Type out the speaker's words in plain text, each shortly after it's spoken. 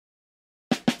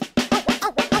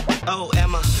Oh,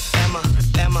 Emma.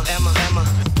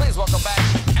 Please welcome back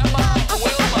Emma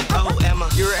Willmann. Oh, Emma.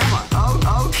 You're Emma.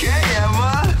 Oh, okay,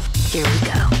 Emma. Here we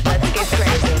go. Let's get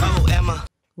crazy. Oh, Emma.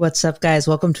 What's up, guys?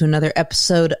 Welcome to another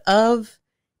episode of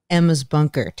Emma's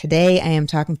Bunker. Today, I am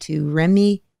talking to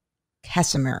Remy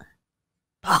Kassimir.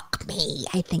 Fuck me.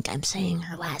 I think I'm saying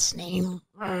her last name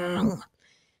wrong.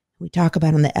 We talk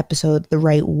about on the episode the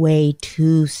right way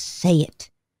to say it.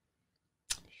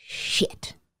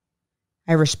 Shit.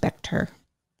 I respect her.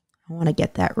 I want to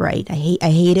get that right. I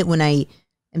hate it when I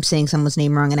am saying someone's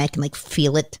name wrong and I can like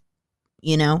feel it.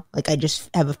 You know? Like I just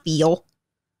have a feel.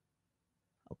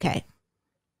 Okay.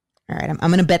 All right. I'm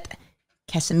going to bet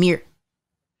Kassimir.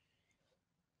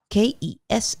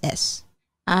 Kassimir.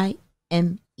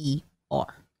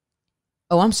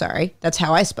 Oh, I'm sorry. That's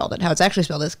how I spelled it. How it's actually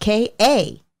spelled is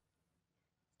K-A.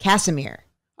 Kassimir.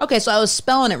 Okay, so I was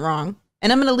spelling it wrong.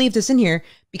 And I'm going to leave this in here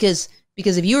because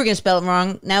if you were going to spell it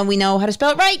wrong, now we know how to spell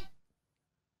it right.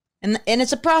 And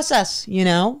it's a process, you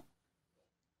know?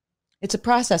 It's a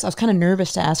process. I was kind of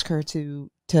nervous to ask her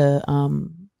to be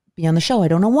on the show. I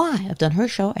don't know why. I've done her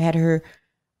show. I had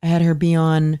her be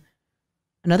on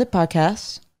another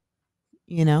podcast.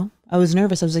 You know, I was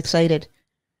nervous. I was excited,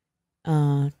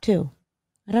 too.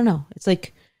 I don't know. It's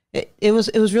like it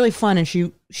was really fun, and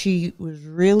she was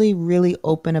really, really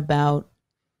open about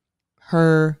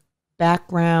her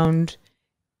background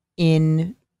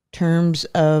in terms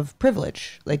of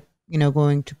privilege, like, you know,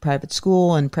 going to private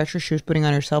school and pressure she was putting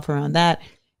on herself around that,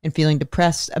 and feeling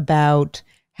depressed about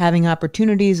having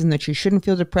opportunities and that she shouldn't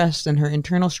feel depressed, and her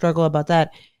internal struggle about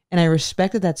that. And I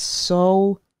respected that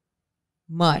so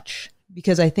much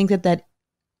because I think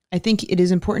I think it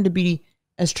is important to be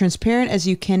as transparent as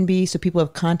you can be so people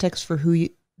have context for who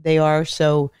they are,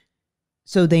 so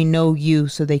they know you,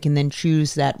 so they can then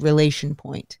choose that relation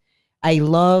point. I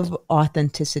love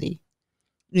authenticity.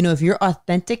 You know, if you're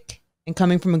authentic and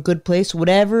coming from a good place,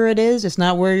 whatever it is, it's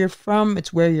not where you're from,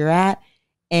 it's where you're at.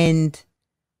 And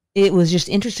it was just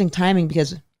interesting timing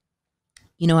because,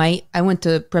 you know, I went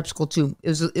to prep school too. It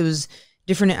was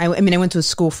different. I mean, I went to a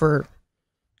school for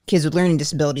kids with learning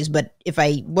disabilities, but if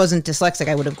I wasn't dyslexic,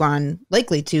 I would have gone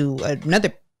likely to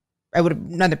another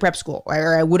prep school,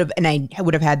 or I would have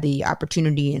had the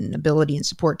opportunity and ability and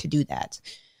support to do that.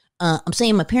 I'm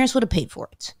saying my parents would have paid for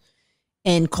it.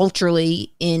 And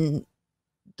culturally, in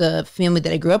the family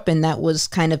that I grew up in, that was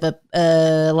kind of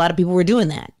a lot of people were doing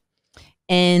that.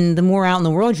 And the more out in the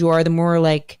world you are, the more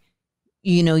like,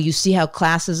 you know, you see how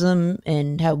classism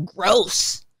and how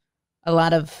gross a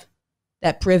lot of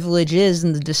that privilege is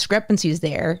and the discrepancies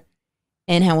there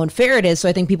and how unfair it is. So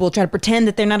I think people try to pretend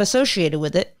that they're not associated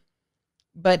with it.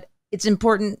 But it's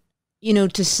important, you know,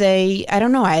 to say, I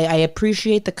don't know, I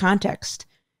appreciate the context.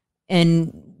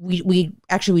 And we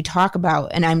talk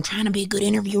about, and I'm trying to be a good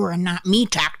interviewer and not me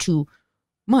talk too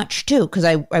much too, because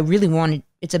I really wanted,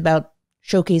 it's about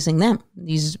showcasing them.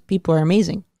 These people are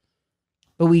amazing.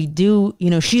 But we do, you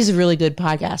know, she's a really good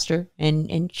podcaster,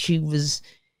 and she was,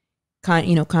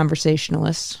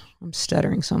 conversationalist. I'm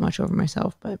stuttering so much over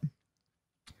myself, but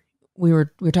we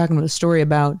were talking about a story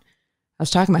about, I was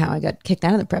talking about how I got kicked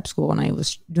out of the prep school, and I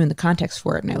was doing the context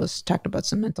for it, and I was talking about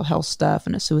some mental health stuff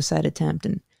and a suicide attempt,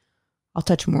 and I'll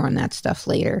touch more on that stuff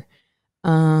later.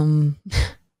 Do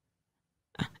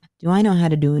I know how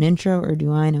to do an intro, or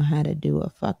do I know how to do a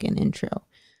fucking intro?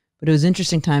 But it was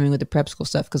interesting timing with the prep school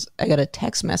stuff, because I got a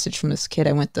text message from this kid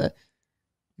I went to,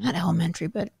 not elementary,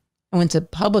 but I went to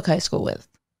public high school with.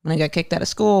 When I got kicked out of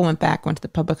school, went to the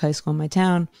public high school in my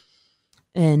town.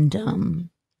 And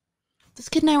this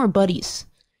kid and I were buddies.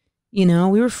 You know,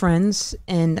 we were friends,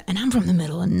 and I'm from the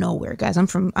middle of nowhere, guys. I'm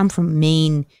from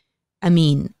Maine. I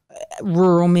mean,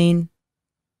 rural Maine.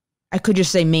 I could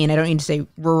just say Maine. I don't need to say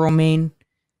rural Maine.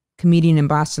 Comedian in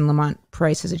Boston, Lamont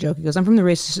Price, has a joke. He goes, I'm from the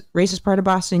racist part of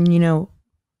Boston, you know,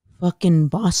 fucking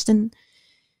Boston.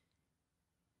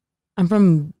 I'm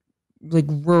from like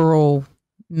rural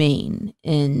Maine.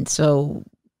 And so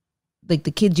like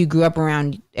the kids you grew up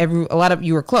around, a lot of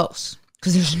you were close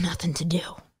because there's nothing to do.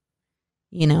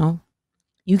 You know,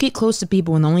 you get close to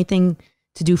people when the only thing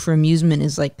to do for amusement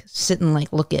is like sit and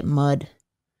like look at mud.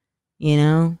 You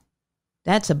know,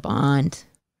 that's a bond.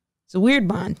 It's a weird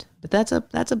bond, but that's a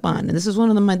bond. And this is one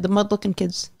of the mud-looking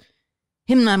kids.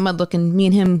 Him not mud-looking, me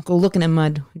and him go looking at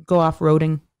mud. We go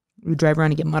off-roading. We drive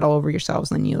around and get mud all over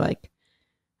yourselves. And then you like,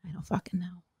 I don't fucking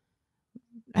know.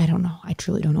 I don't know. I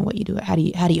truly don't know what you do. How do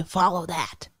you follow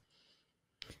that?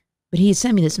 But he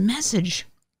sent me this message.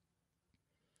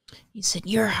 He said,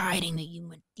 you're hiding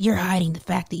the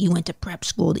fact that you went to prep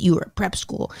school, that you were at prep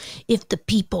school. If the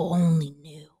people only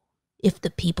knew.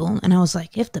 And I was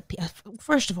like,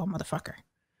 first of all, motherfucker,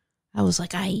 I was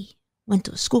like, I went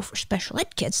to a school for special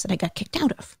ed kids that I got kicked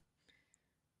out of.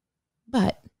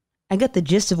 But I got the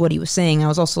gist of what he was saying. I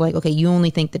was also like, okay, you only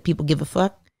think that people give a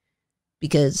fuck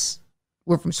because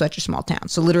we're from such a small town.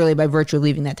 So literally by virtue of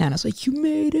leaving that town, I was like, you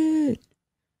made it.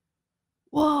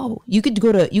 Whoa.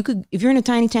 If you're in a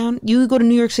tiny town, you could go to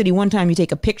New York City one time, you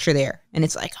take a picture there, and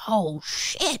it's like, oh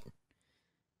shit,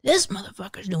 this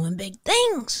motherfucker's doing big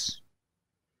things.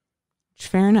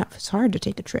 Fair enough. It's hard to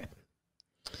take a trip.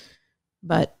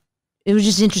 But it was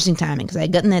just interesting timing because I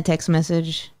had gotten that text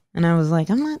message and I was like,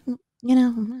 I'm not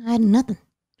hiding nothing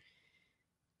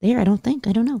there. I don't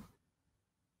know.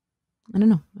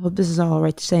 I hope this is all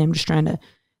right to say. I'm just trying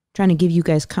to give you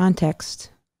guys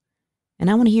context. And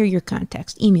I want to hear your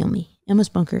context. Email me,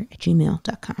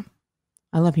 emmaspunker@gmail.com.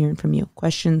 I love hearing from you.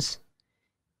 Questions,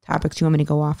 topics you want me to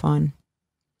go off on.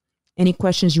 Any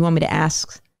questions you want me to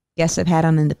ask guests I've had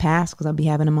on in the past, because I'll be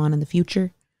having them on in the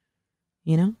future.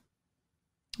 You know?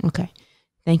 Okay.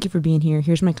 Thank you for being here.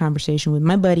 Here's my conversation with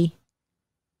my buddy,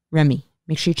 Remy.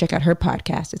 Make sure you check out her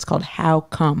podcast. It's called How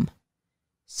Come?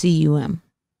 C-U-M.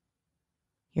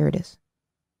 Here it is.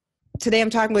 Today I'm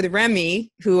talking with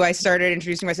Remy, who I started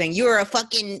introducing by saying, I was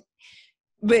going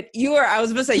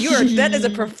to say, that is a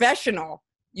professional.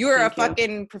 You are Thank a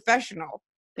fucking professional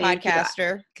Thank you.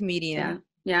 podcaster, comedian,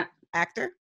 Yeah.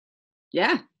 actor.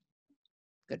 Yeah.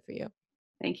 Good for you.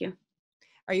 Thank you.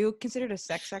 Are you considered a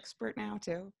sex expert now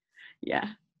too? Yeah.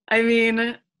 I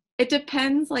mean, it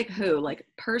depends like who. Like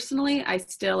personally, I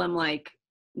still am like,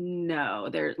 no,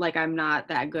 I'm not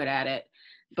that good at it.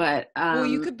 But well,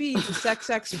 you could be the sex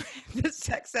expert,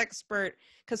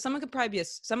 because someone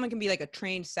can be like a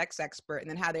trained sex expert, and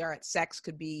then how they are at sex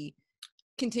could be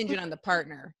contingent on the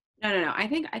partner. No. I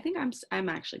think I'm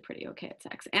actually pretty okay at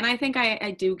sex, and I think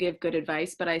I do give good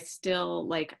advice, but I still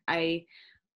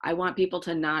I want people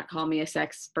to not call me a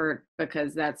sex expert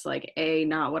because that's like A,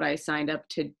 not what I signed up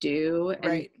to do, and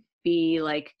right. B,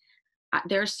 like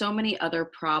there's so many other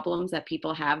problems that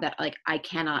people have that like I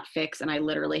cannot fix, and I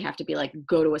literally have to be like,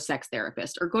 go to a sex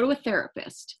therapist or go to a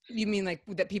therapist. You mean like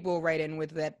that people write in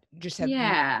with that just have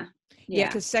Yeah,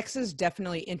 because sex is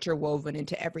definitely interwoven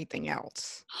into everything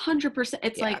else. 100%.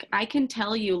 It's like I can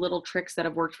tell you little tricks that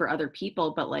have worked for other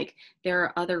people, but like there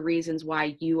are other reasons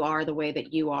why you are the way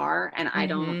that you are, and I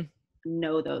don't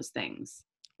know those things.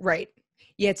 Right.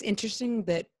 Yeah, it's interesting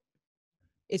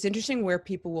where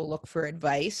people will look for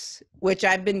advice, which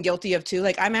I've been guilty of too.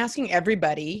 Like I'm asking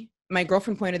everybody, my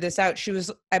girlfriend pointed this out.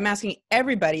 I'm asking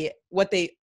everybody what they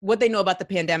know about the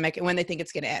pandemic and when they think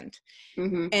it's going to end.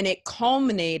 Mm-hmm. And it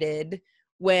culminated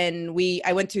when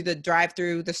I went to the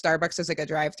drive-through, the Starbucks is like a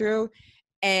drive-through.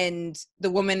 And the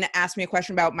woman asked me a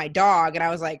question about my dog. And I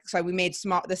was like, so we made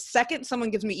the second someone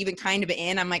gives me even kind of an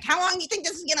in, I'm like, how long do you think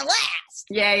this is going to last?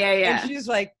 Yeah. And she's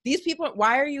like, these people,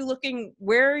 where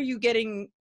are you getting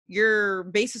your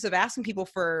basis of asking people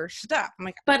for stuff? I'm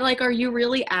like, but like, are you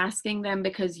really asking them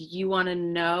because you want to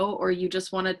know, or you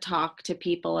just want to talk to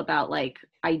people about like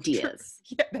ideas?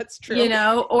 Yeah, that's true. You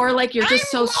know, or like you're just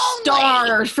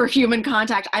starved for human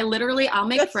contact. I'll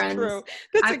make friends. True.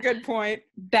 That's a good point.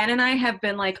 Ben and I have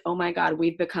been like, oh my God,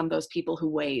 we've become those people who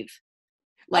wave.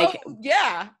 Like,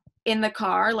 yeah. In the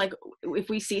car, like if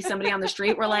we see somebody on the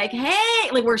street, we're like,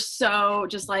 hey, like we're so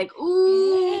just like,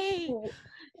 ooh. Hey.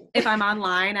 If I'm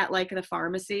online at like the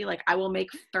pharmacy, like I will make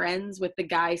friends with the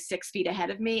guy 6 feet ahead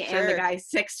of me and the guy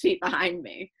 6 feet behind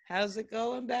me. How's it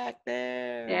going back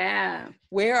there? Yeah.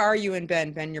 Where are you and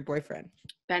Ben? Ben, your boyfriend.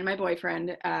 Ben, my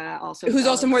boyfriend, who's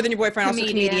also more than your boyfriend,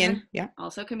 comedian, also comedian. Yeah.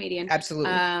 Also comedian.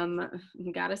 Absolutely.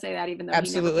 You gotta say that even though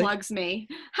Absolutely. he never plugs me.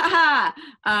 Ha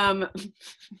ha.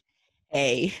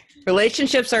 Hey,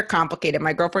 relationships are complicated.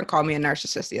 My girlfriend called me a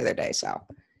narcissist the other day, so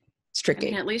it's tricky.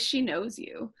 I mean, at least she knows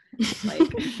you. Like,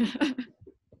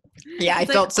 yeah, I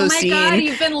felt so seen. Oh my God,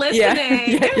 you've been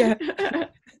listening.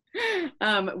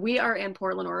 Yeah. We are in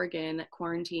Portland, Oregon,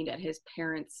 quarantined at his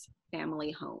parents'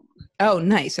 family home. Oh,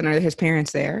 nice. And are his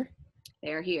parents there?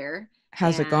 They're here.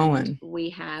 How's it going? We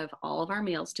have all of our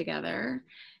meals together,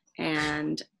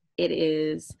 and it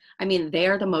is, I mean, they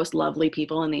are the most lovely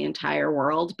people in the entire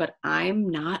world, but I'm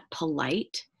not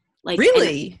polite. Like,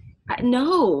 really?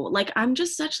 No, like I'm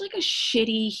just such like a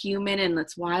shitty human, and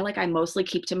that's why like I mostly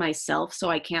keep to myself so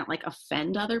I can't like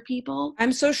offend other people.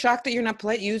 I'm so shocked that you're not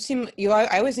polite. I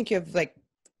always think you have like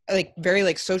very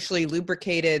like socially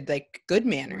lubricated like good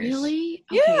manners. Really?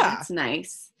 Okay, yeah, that's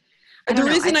nice. The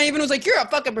reason I even was like, you're a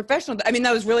fucking professional. I mean,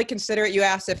 that was really considerate. You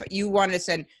asked if you wanted to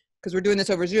send, because we're doing this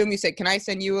over Zoom. You said, can I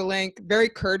send you a link? Very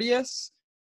courteous.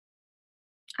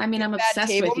 I mean, I'm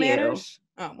obsessed with manners?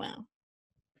 You. Oh wow.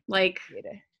 Like.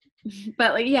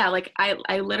 But like, yeah, like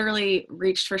I literally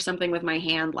reached for something with my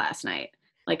hand last night,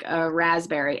 like a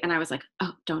raspberry, and I was like,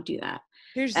 oh, don't do that.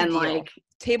 Here's the And deal. like,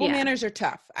 Table yeah. manners are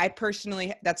tough. I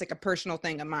personally, that's like a personal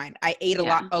thing of mine. I ate a Yeah.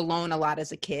 lot alone a lot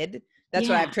as a kid. That's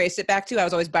what Yeah. I've traced it back to. I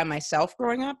was always by myself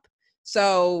growing up.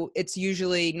 So it's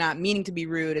usually not meaning to be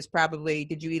rude. It's probably,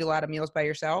 did you eat a lot of meals by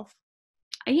yourself?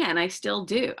 Yeah, and I still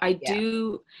do. I Yeah.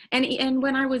 do. And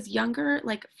when I was younger,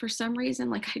 like for some reason,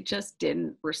 like I just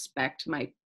didn't respect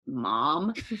my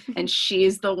mom, and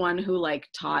she's the one who like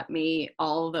taught me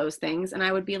all of those things. And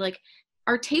I would be like,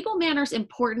 are table manners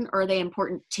important, or are they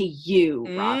important to you,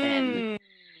 Robin?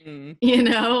 Mm. You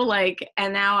know, like,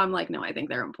 and now I'm like, no, I think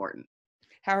they're important.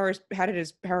 How are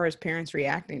his parents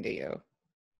reacting to you?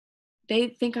 They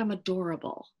think I'm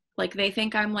adorable. Like they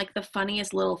think I'm like the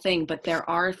funniest little thing, but there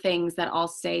are things that I'll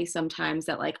say sometimes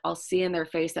that like I'll see in their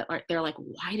face that like they're like,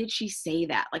 why did she say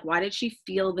that? Like, why did she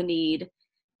feel the need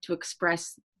to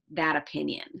express that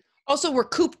opinion? Also, we're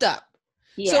cooped up.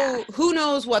 Yeah. So who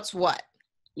knows what's what?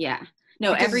 Yeah.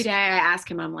 No, Because- every day I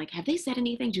ask him, I'm like, have they said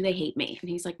anything? Do they hate me? And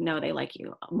he's like, no, they like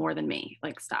you more than me.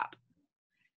 Like, stop.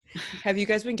 Have you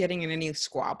guys been getting in any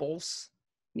squabbles?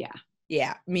 Yeah.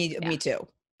 Yeah, me too.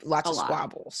 Lots A of lot.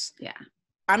 squabbles. Yeah.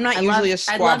 I'm not usually a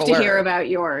squabbler. I'd love to hear about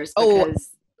yours because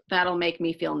that'll make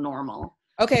me feel normal.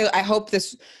 Okay, I hope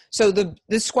this. So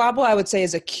this squabble, I would say,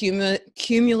 is a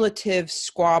cumulative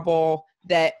squabble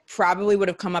that probably would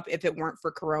have come up if it weren't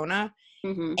for Corona.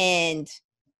 Mm-hmm. And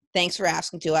thanks for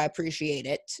asking too. I appreciate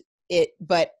it.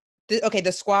 But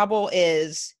the squabble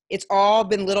is, it's all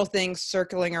been little things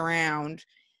circling around.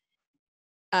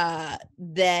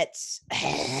 That's.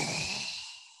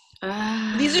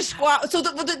 These are squabbles. So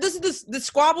this is the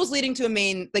squabbles leading to a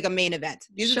main event.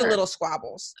 These are the little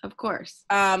squabbles. Of course.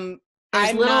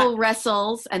 There's little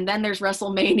wrestles, and then there's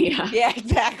WrestleMania. Yeah,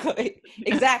 exactly.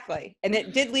 And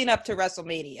it did lead up to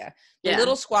WrestleMania. The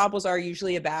little squabbles are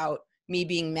usually about me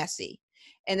being messy,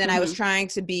 and then I was trying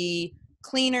to be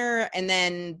cleaner, and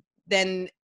then.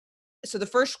 So the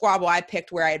first squabble I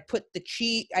picked, where I had put the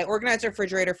cheese, I organized the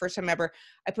refrigerator first time ever.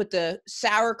 I put the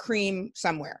sour cream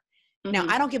somewhere. Mm-hmm.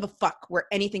 Now I don't give a fuck where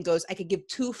anything goes. I could give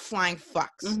two flying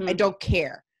fucks. Mm-hmm. I don't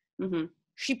care. Mm-hmm.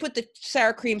 She put the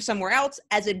sour cream somewhere else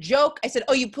as a joke. I said,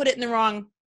 "Oh, you put it in the wrong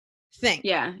thing."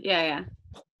 Yeah.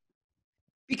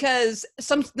 Because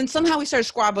somehow we started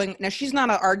squabbling. Now she's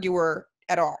not an arguer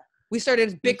at all. We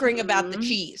started bickering about the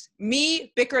cheese.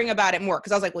 Me bickering about it more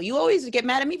because I was like, "Well, you always get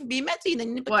mad at me for being messy."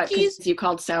 Then you put the cheese. You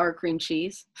called sour cream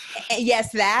cheese?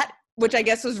 Yes, that, which I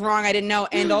guess was wrong. I didn't know.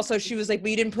 And also, she was like,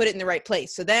 "Well, you didn't put it in the right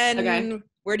place." So then,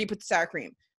 where do you put the sour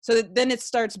cream? So then it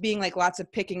starts being like lots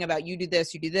of picking about you do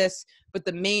this. But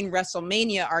the main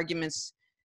WrestleMania arguments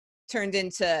turned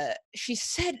into, she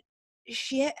said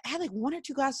she had like 1 or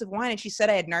 2 glasses of wine, and she said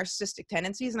I had narcissistic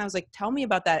tendencies, and I was like, "Tell me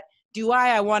about that. Do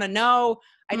I want to know.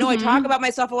 I know I talk about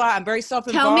myself a lot. I'm very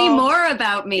self-involved. Tell me more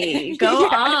about me. Go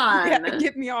on. Yeah,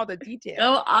 give me all the details.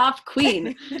 Go off,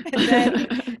 queen."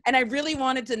 and I really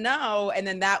wanted to know, and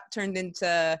then that turned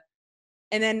into,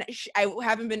 and then I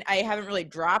haven't really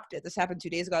dropped it. This happened 2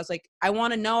 days ago. I was like, I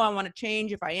want to know. I want to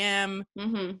change if I am.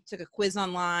 Mm-hmm. Took a quiz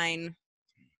online.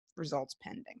 Results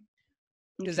pending.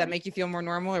 Does that make you feel more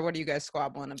normal, or what are you guys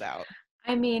squabbling about?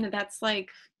 I mean, that's like,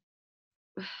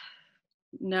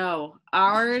 no,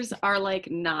 ours are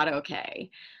like not okay.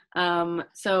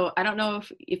 So I don't know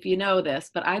if you know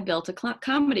this, but I built a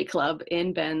comedy club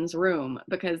in Ben's room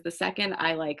because the second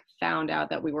I like found out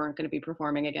that we weren't going to be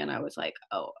performing again, I was like,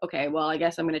 oh, okay, well, I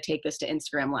guess I'm going to take this to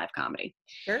Instagram live comedy.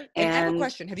 Sure. And I have a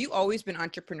question. Have you always been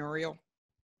entrepreneurial?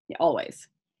 Yeah, always.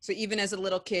 So even as a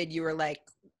little kid, you were like,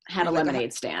 had a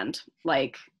lemonade stand.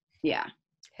 Like, yeah.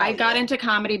 I got into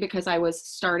comedy because I was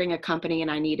starting a company and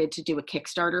I needed to do a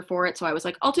Kickstarter for it. So I was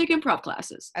like, I'll take improv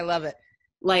classes. I love it.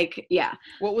 Like, yeah.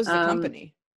 What was the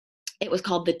company? It was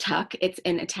called The Tuck. It's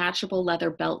an attachable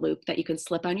leather belt loop that you can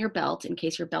slip on your belt in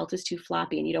case your belt is too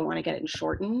floppy and you don't want to get it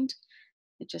shortened.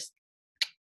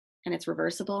 And it's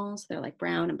reversible. So they're like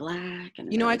brown and black.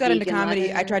 And I got into comedy.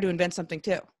 Leather. I tried to invent something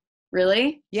too.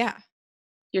 Really? Yeah.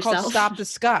 Yourself? Called Stop the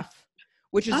Scuff,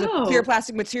 which is a clear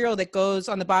plastic material that goes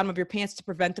on the bottom of your pants to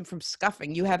prevent them from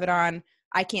scuffing. You have it on.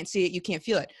 I can't see it. You can't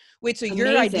feel it. Wait, so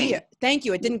your idea, thank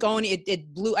you. It didn't go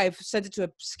it blew. I've sent it to a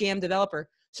scam developer.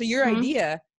 So your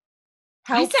idea.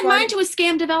 I sent mine to a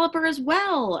scam developer as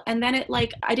well. And then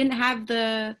I didn't have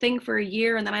the thing for a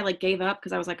year. And then I gave up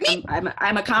because I was like,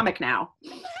 I'm a comic now.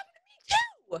 Me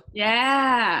too.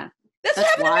 Yeah. That's what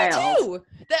happened to me too.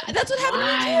 That's what happened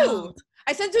to me too.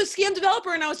 I sent it to a scam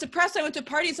developer and I was depressed. I went to a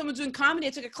party and someone was doing comedy.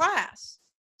 I took a class.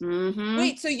 Mm-hmm.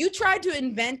 Wait, so you tried to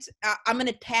invent, I'm going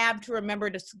to tab to remember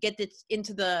to get this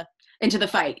into the Into the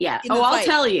fight, yeah. In the I'll fight.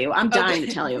 tell you. I'm dying Okay.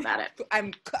 to tell you about it.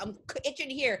 I'm itching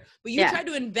to hear. But you Yeah. tried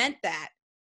to invent that.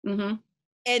 Mm-hmm.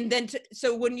 And then,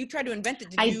 so when you tried to invent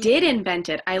it, I did invent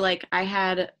it. I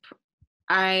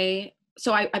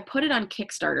put it on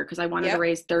Kickstarter because I wanted to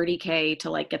raise $30K to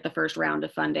like get the first round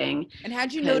of funding. And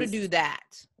how'd you know to do that?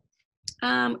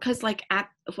 Because like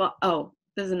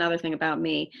this is another thing about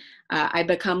me. I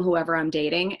become whoever I'm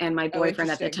dating, and my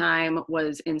boyfriend at the time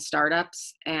was in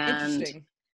startups, and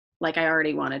like I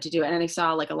already wanted to do it. And I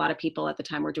saw like a lot of people at the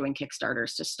time were doing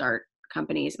Kickstarters to start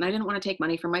companies, and I didn't want to take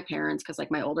money from my parents because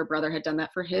like my older brother had done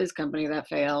that for his company that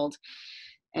failed,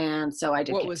 and so I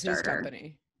did. What was his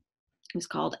company? It was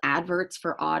called Adverts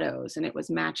for Autos, and it was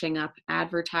matching up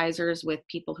advertisers with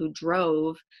people who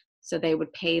drove, so they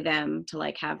would pay them to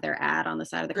like have their ad on the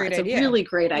side of the car. It's a really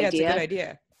great idea. Yeah, it's a good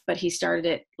idea. But he started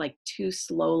it like too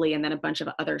slowly, and then a bunch of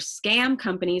other scam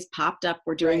companies popped up,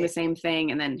 were doing the same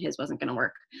thing, and then his wasn't going to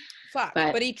work. Fuck.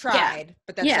 But he tried. Yeah.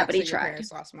 But that's but he tried. Your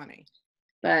parents lost money.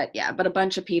 But a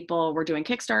bunch of people were doing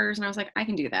Kickstarters, and I was like, I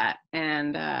can do that.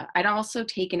 And I'd also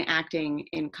taken acting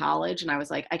in college, and I was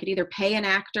like, I could either pay an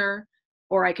actor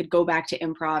or I could go back to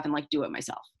improv and like do it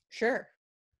myself. Sure.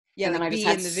 Yeah, and then like I just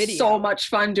had in the video. So much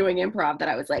fun doing improv that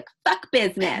I was like, fuck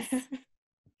business.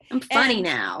 I'm funny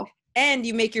now. And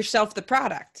you make yourself the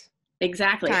product.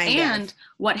 Exactly. And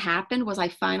what happened was I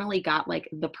finally got like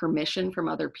the permission from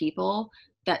other people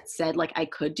that said like I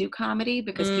could do comedy,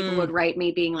 because people would write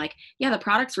me being like, yeah, the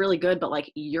product's really good, but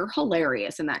like you're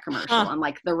hilarious in that commercial. And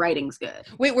like the writing's good.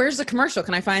 Wait, where's the commercial?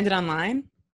 Can I find it online?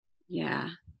 Yeah.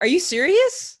 Are you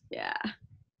serious? Yeah.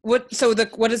 What is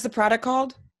the product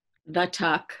called? The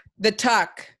Tuck. The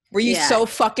Tuck. Were you so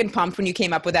fucking pumped when you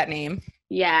came up with that name?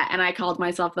 Yeah, and I called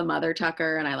myself the Mother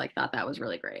Tucker, and I like thought that was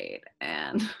really great.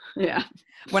 And yeah.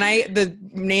 When the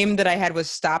name that I had was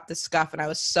Stop the Scuff, and I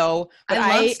was so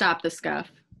I love Stop the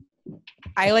Scuff.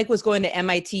 I like was going to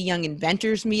MIT Young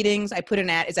Inventors meetings. I put an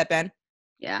ad. Is that Ben?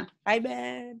 Yeah. Hi,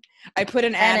 Ben. I put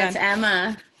an ad. It's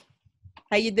Emma.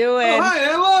 How you doing? Oh,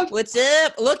 hi, Emma. What's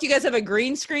up? Look, you guys have a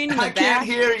green screen in the back. I can't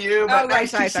hear you, but I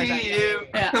can sorry. see you.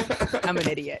 Yeah. I'm an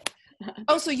idiot.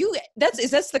 Oh, so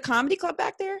that's the comedy club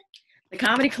back there? The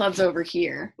comedy club's over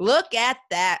here. Look at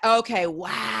that. Okay,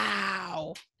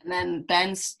 wow. And then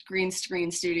Ben's green screen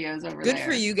studio's over there. Good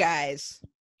for you guys.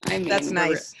 I mean, that's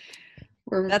nice.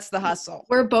 That's the hustle.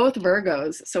 We're both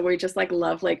Virgos, so we just like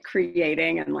love like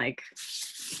creating and like,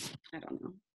 I don't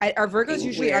know. Are Virgos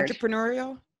usually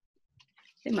entrepreneurial?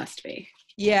 They must be.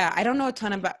 Yeah, I don't know a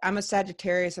ton about. I'm a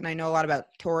Sagittarius, and I know a lot about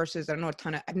Tauruses. I don't know a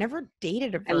ton of. I've never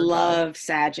dated a Virgo. I love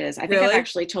Sages. I think I've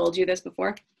actually told you this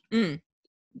before.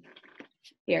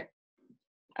 Here,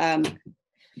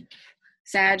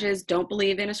 Sages don't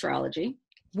believe in astrology.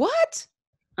 What?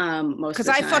 Most because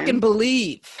I fucking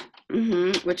believe.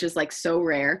 Which is like so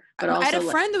rare. But I also, had a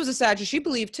friend that was a Sag. She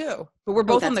believed too, but we're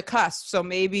both on the cusp, so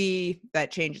maybe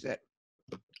that changes it.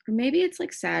 Or maybe it's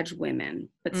like Sag women,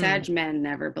 but Sag men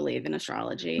never believe in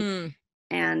astrology.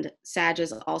 And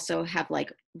Sages also have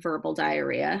like verbal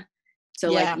diarrhea.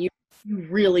 So like you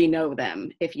really know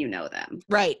them if you know them.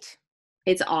 Right.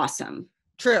 It's awesome.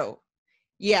 True.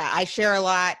 Yeah, I share a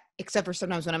lot, except for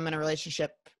sometimes when I'm in a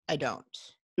relationship, I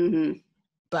don't.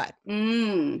 But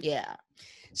yeah.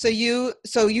 So you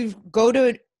go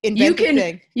to invent the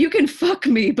thing. You can fuck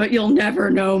me, but you'll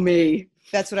never know me.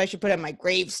 That's what I should put on my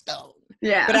gravestone.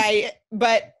 Yeah.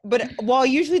 But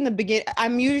usually in the beginning,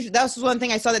 that was one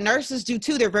thing I saw that narcissists do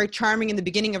too. They're very charming in the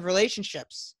beginning of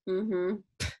relationships.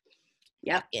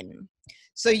 Yep.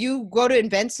 So you go to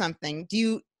invent something.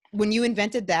 When you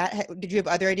invented that, did you have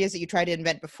other ideas that you tried to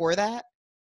invent before that?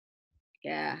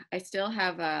 Yeah, I still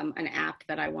have an app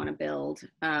that I want to build,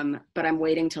 but I'm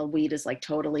waiting till weed is like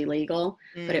totally legal.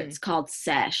 But it's called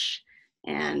Sesh.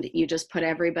 And you just put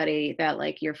everybody that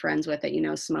like you're friends with that you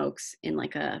know smokes in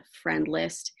like a friend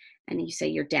list, and you say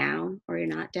you're down or you're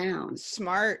not down.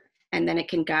 Smart. And then it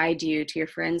can guide you to your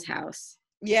friend's house.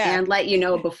 Yeah. And let you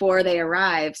know before they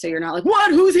arrive, so you're not like, what?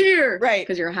 Who's here? Right.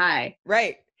 Because you're high.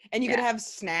 Right. And you could have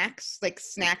snacks, like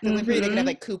snack delivery. They could have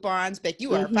like coupons, like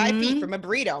you are 5 feet from a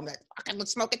burrito. I'm like, fucking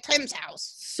let's smoke at Tim's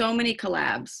house. So many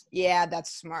collabs. Yeah,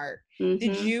 that's smart.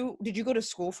 Did you go to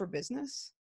school for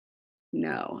business?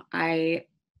 No, I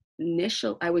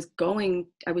was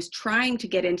trying to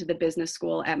get into the business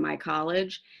school at my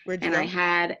college. Where'd you and go? I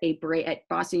had a break at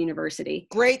Boston University.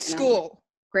 Great school.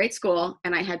 Great school.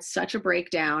 And I had such a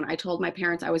breakdown. I told my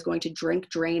parents I was going to drink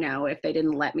Drano if they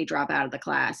didn't let me drop out of the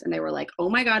class. And they were like, oh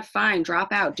my God, fine,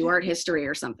 drop out, do art history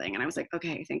or something. And I was like,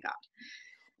 okay, thank God.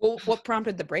 Well, what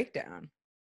prompted the breakdown?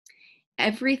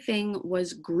 Everything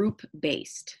was group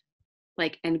based.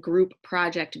 like, and group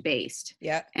project based.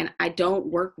 Yeah. And I don't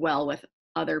work well with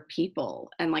other people.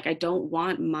 And like, I don't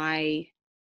want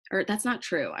or that's not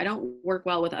true. I don't work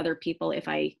well with other people if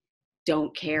I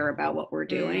don't care about what we're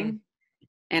doing.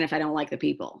 And if I don't like the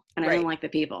people, and I didn't like the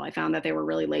people, I found that they were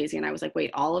really lazy. And I was like,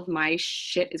 wait, all of my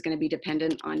shit is going to be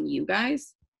dependent on you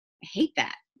guys. I hate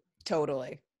that.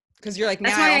 Totally. Because you're like,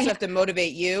 That's now why I also have to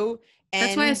motivate you. And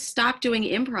that's why I stopped doing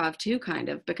improv too, kind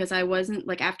of, because I wasn't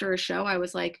like, after a show, I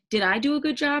was like, did I do a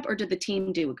good job or did the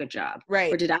team do a good job?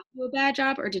 Right. Or did I do a bad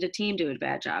job or did a team do a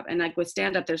bad job? And like with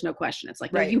stand up, there's no question. It's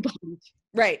like, no, you bombed.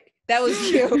 Right. That was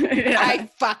you. Yeah. I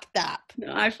fucked up.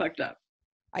 No, I fucked up.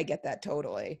 I get that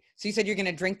totally. So you said you're going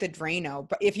to drink the Drano,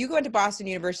 but if you go into Boston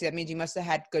University, that means you must have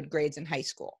had good grades in high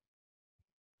school.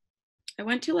 I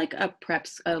went to like a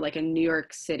like a New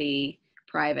York City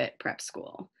private prep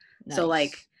school. Nice. So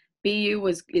like BU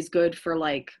is good for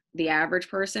like the average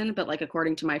person, but like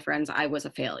according to my friends, I was a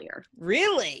failure.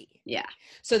 Really? Yeah.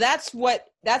 So that's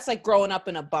like growing up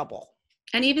in a bubble.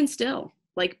 And even still,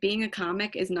 like being a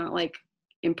comic is not like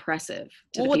impressive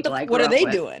to the What people I grew are up they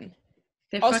with. doing?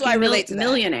 They're Also, I relate to that.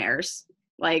 millionaires.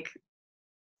 Like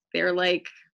they're like,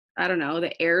 I don't know,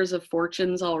 the heirs of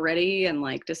fortunes already, and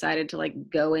like decided to like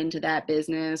go into that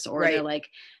business, or they're like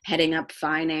heading up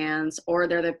finance, or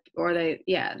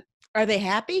yeah. Are they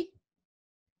happy?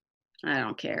 I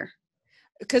don't care.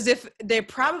 Because if they're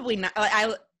probably not,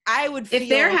 like, I would feel, if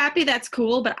they're happy, that's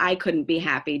cool, but I couldn't be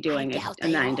happy doing a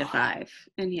 9 to 5.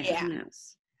 And who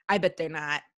knows? I bet they're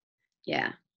not.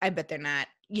 Yeah. I bet they're not.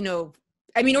 You know,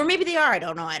 I mean, or maybe they are. I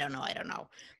don't know.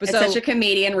 But It's such a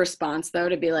comedian response, though,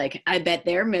 to be like, I bet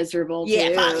they're miserable, too.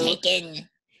 Yeah, fucking.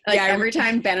 Like, every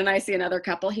time Ben and I see another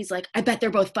couple, he's like, I bet they're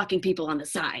both fucking people on the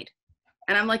side.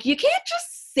 And I'm like, you can't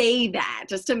just say that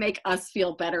just to make us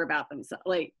feel better about themselves,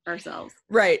 like ourselves.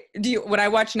 Right. When I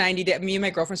watch 90 Day, me and my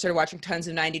girlfriend started watching tons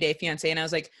of 90 Day Fiancé, and I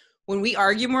was like, when we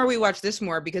argue more, we watch this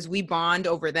more because we bond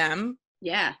over them.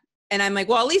 Yeah. And I'm like,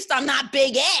 well, at least I'm not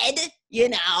Big Ed, you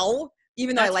know?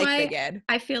 Even though I like Big Ed.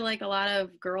 I feel like a lot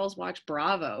of girls watch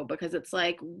Bravo because it's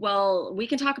like, well, we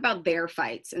can talk about their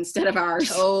fights instead of ours.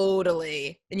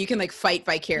 Totally. And you can like fight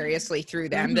vicariously through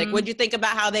them. Mm-hmm. Like, what'd you think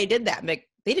about how they did that? I'm like,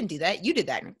 they didn't do that. You did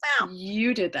that. Wow.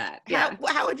 You did that. Yeah.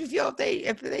 How would you feel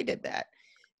if they did that?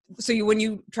 So when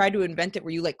you tried to invent it, were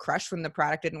you like crushed when the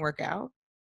product didn't work out?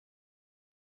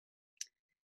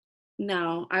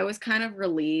 No, I was kind of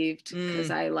relieved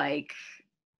because I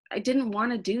didn't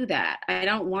want to do that. I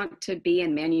don't want to be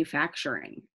in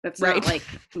manufacturing. That's not like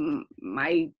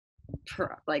my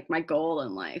goal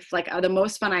in life. Like the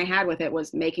most fun I had with it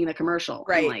was making the commercial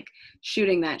and like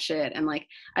shooting that shit. And like,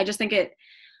 I just think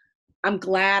I'm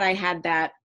glad I had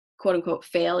that quote unquote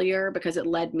failure because it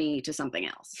led me to something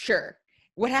else. Sure.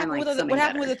 What happened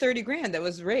with the 30 grand that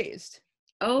was raised?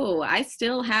 Oh, I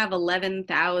still have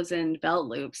 11,000 belt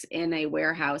loops in a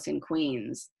warehouse in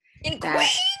Queens.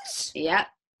 Queens? Yep.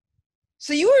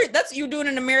 So you were doing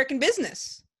an American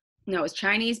business. No, it was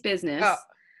Chinese business. Oh.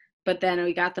 But then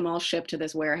we got them all shipped to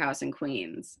this warehouse in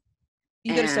Queens.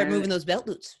 You got to start moving those belt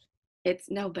loops.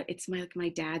 But it's my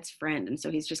dad's friend, and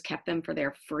so he's just kept them for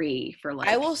their free for like.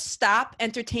 I will stop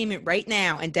entertainment right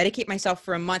now and dedicate myself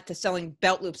for a month to selling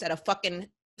belt loops at a fucking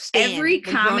stand. Every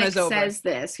comic says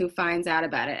this who finds out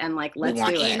about it, and like, let's do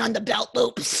it. In on the belt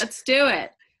loops. Let's do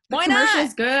it. Why not? The commercial's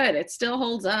not? Good. It still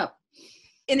holds up.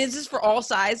 And is this for all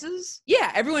sizes?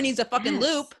 Yeah, everyone needs a fucking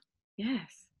loop.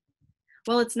 Yes.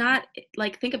 Well, it's not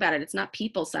like, think about it. It's not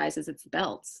people sizes, it's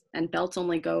belts. And belts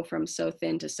only go from so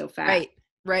thin to so fat.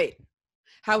 Right.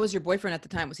 How was your boyfriend at the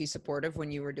time? Was he supportive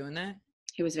when you were doing that?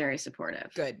 He was very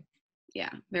supportive. Good. Yeah,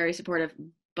 very supportive.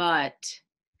 But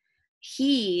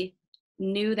he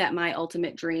knew that my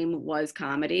ultimate dream was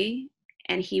comedy.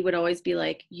 And he would always be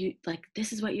like,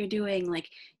 this is what you're doing. Like,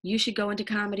 you should go into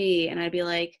comedy. And I'd be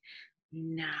like,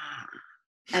 nah.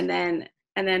 And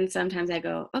then sometimes I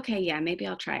go, okay, yeah, maybe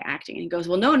I'll try acting. And he goes,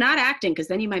 well, no, not acting, because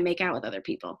then you might make out with other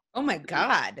people. Oh my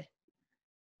God.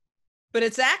 But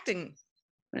it's acting.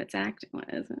 But it's acting.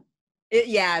 What is it?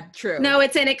 Yeah, true. No,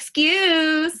 it's an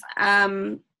excuse.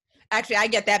 Actually, I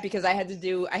get that because I had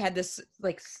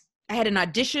an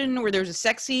audition where there was a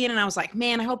sex scene, and I was like,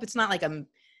 man, I hope it's not like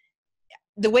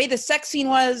the way the sex scene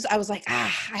was, I was like, I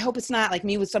hope it's not like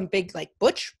me with some big like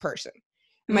butch person.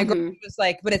 And my girlfriend was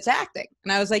like, but it's acting.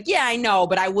 And I was like, yeah, I know,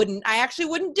 but I actually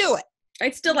wouldn't do it.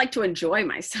 I'd still like to enjoy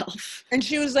myself. And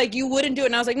she was like, you wouldn't do it.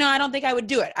 And I was like, no, I don't think I would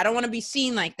do it. I don't want to be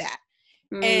seen like that.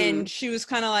 And she was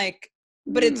kind of like,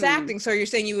 but it's acting. So you're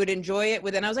saying you would enjoy it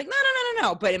with it? And I was like,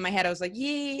 no. But in my head, I was like,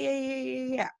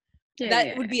 yeah.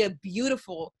 That would be a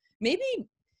beautiful, maybe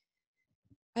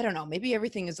I don't know. Maybe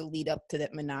everything is a lead up to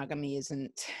that monogamy is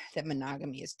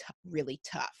really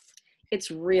tough. It's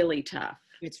really tough.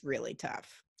 It's really tough.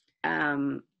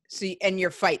 So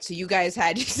your fight. So you guys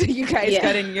got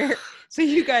in your,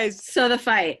 so the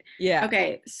fight. Yeah.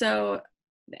 Okay. So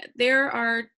there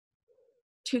are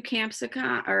two camps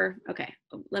okay,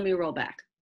 let me roll back.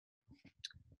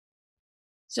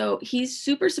 So he's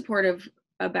super supportive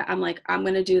about, I'm like, I'm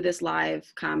going to do this live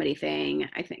comedy thing.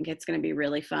 I think it's going to be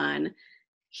really fun.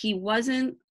 He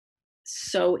wasn't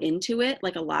so into it.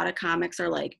 Like a lot of comics are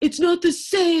like, it's not the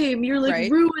same. You're like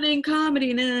ruining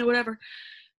comedy and whatever.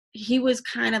 He was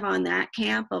kind of on that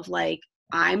camp of like,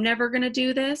 I'm never going to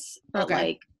do this, but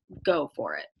like, go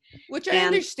for it. Which I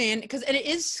understand, because it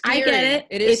is scary. I get it.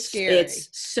 It's scary. It's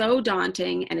so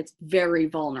daunting and it's very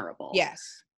vulnerable.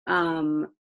 Yes.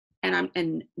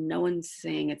 And no one's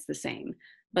saying it's the same,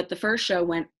 but the first show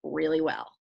went really well.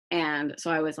 And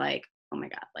so I was like, oh my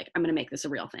God, like I'm going to make this a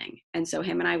real thing. And so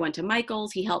him and I went to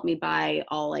Michael's. He helped me buy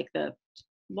all like the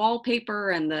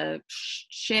wallpaper and the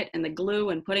shit and the glue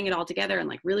and putting it all together, and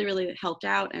like really, really helped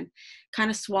out, and kind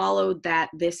of swallowed that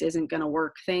this isn't going to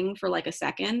work thing for like a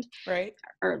second. Right.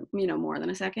 Or, more than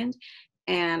a second.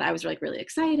 And I was like really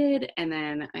excited. And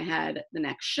then I had the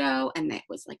next show, and there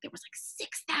was like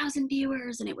 6,000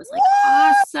 viewers, and it was like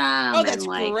awesome. Oh, that's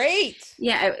great.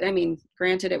 Yeah. I mean,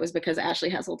 granted, it was because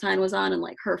Ashley Hesseltine was on, and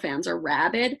like her fans are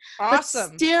rabid. Awesome.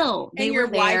 But still, they your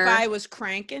were there, Wi-Fi was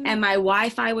cranking, and my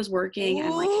Wi-Fi was working.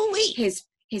 Ooh-wee. And like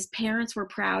his parents were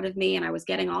proud of me, and I was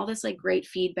getting all this like great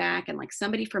feedback. And like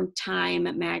somebody from Time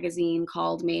magazine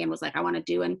called me and was like, I want to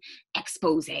do an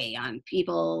expose on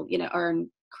people, or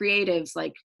creatives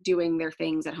like doing their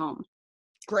things at home.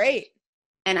 Great.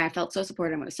 And I felt so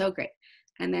supported, and it was so great.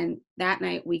 And then that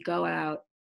night we go out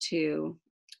we're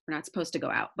not supposed to go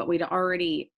out, but we'd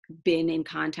already been in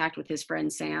contact with his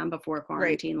friend Sam before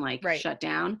quarantine shut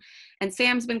down. And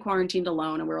Sam's been quarantined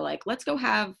alone, and we were like, let's go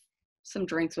have some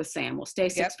drinks with Sam. We'll stay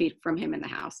 6 feet from him in the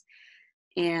house.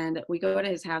 And we go to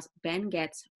his house. Ben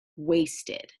gets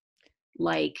wasted.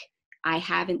 Like I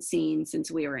haven't seen since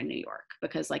we were in New York,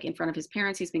 because like in front of his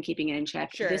parents, he's been keeping it in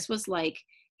check. Sure. This was like,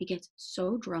 he gets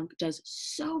so drunk, does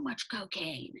so much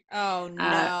cocaine. Oh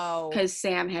no. Because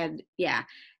Sam had,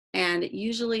 and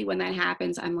usually when that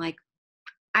happens, I'm like,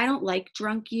 I don't like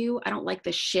drunk you. I don't like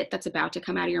the shit that's about to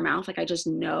come out of your mouth. Like I just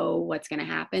know what's going to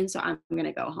happen. So I'm going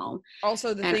to go home.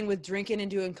 Also the thing with drinking and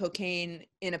doing cocaine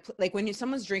when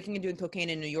someone's drinking and doing cocaine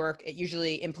in New York, it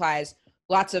usually implies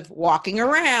lots of walking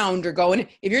around or going.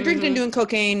 If you're drinking and doing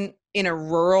cocaine in a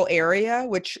rural area,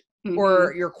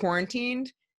 or you're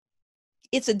quarantined,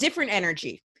 it's a different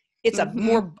energy. It's a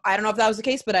more, I don't know if that was the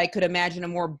case, but I could imagine a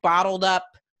more bottled up.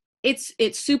 It's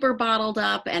super bottled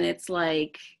up, and it's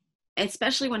like,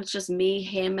 especially when it's just me,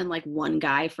 him, and like one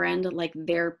guy friend, like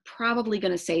they're probably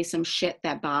going to say some shit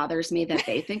that bothers me that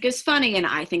they think is funny and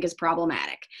I think is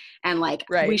problematic. And like,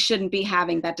 we shouldn't be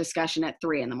having that discussion at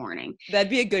 3 a.m. That'd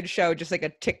be a good show. Just like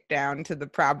a tick down to the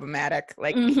problematic,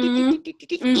 like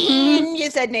you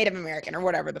said Native American or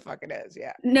whatever the fuck it is.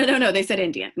 Yeah. No. They said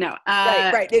Indian. No.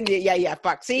 Right. Indian. Yeah.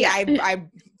 Fuck. See, I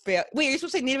failed. Wait, you're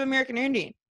supposed to say Native American or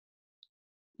Indian?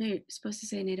 No, you're supposed to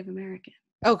say Native American.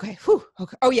 Okay. Whew.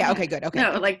 Okay. Oh yeah. Okay. Good. Okay.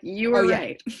 No, like you were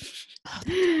right.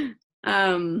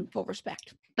 Full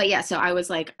respect. But yeah, so I was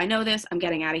like, I know this. I'm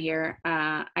getting out of here.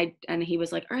 And he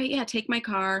was like, all right, yeah, take my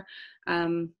car.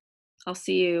 I'll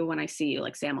see you when I see you.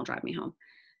 Like Sam will drive me home.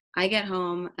 I get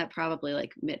home at probably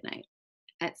like midnight.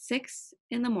 At 6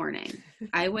 a.m,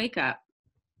 I wake up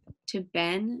to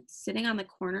Ben sitting on the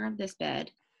corner of this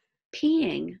bed,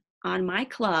 peeing on my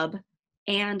club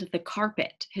and the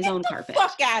carpet, his own carpet.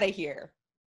 Fuck out of here.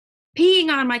 Peeing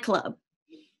on my club.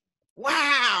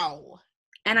 Wow.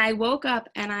 And I woke up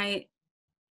and I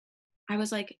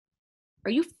was like,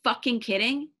 are you fucking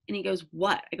kidding? And he goes,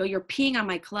 what? I go, you're peeing on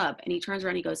my club. And he turns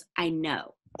around and he goes, I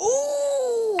know.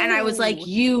 Ooh. And I was like,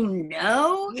 you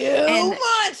know? You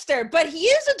monster. But he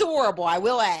is adorable, I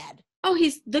will add. Oh,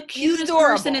 he's the cutest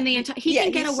person in the entire, he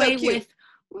can get away with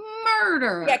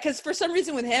murder. Yeah, because for some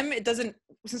reason with him, it doesn't,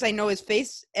 since I know his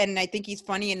face and I think he's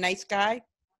funny and nice guy,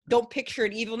 don't picture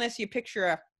an evilness, you picture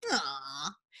a,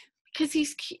 aww. Because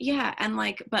he's, and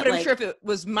like, but I'm sure if it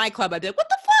was my club, I'd be like, what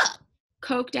the fuck?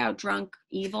 Coked out, drunk,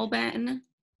 evil Ben.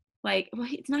 Like, well,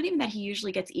 it's not even that he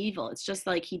usually gets evil. It's just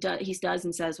like he does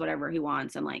and says whatever he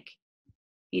wants, and like,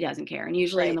 he doesn't care. And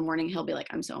usually in the morning, he'll be like,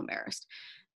 I'm so embarrassed.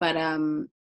 But,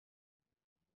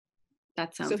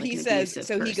 that sounds so like he an says, abusive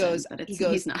so person, he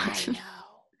goes, he's not. I know.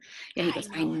 Yeah, he goes,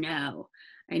 I know.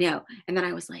 And then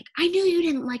I was like, I knew you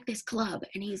didn't like this club.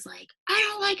 And he's like, I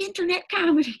don't like internet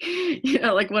comedy,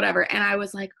 like whatever. And I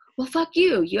was like, well, fuck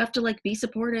you. You have to like be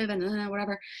supportive and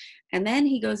whatever. And then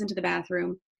he goes into the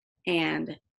bathroom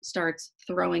and starts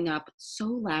throwing up so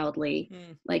loudly,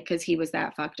 like, cause he was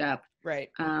that fucked up. Right.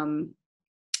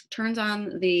 Turns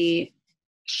on the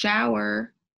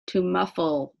shower to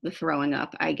muffle the throwing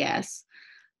up, I guess.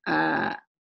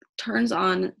 Turns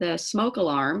on the smoke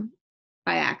alarm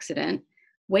by accident,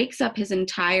 wakes up his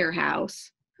entire house.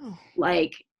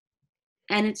 Like,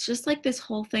 and it's just like this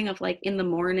whole thing of like in the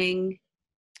morning.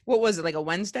 What was it, like a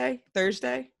Wednesday,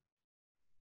 Thursday?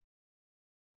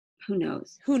 Who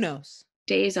knows? Who knows?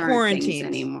 Days aren't things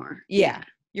anymore. Yeah,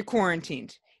 you're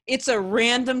quarantined. It's a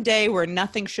random day where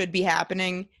nothing should be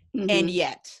happening, and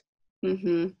yet.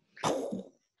 But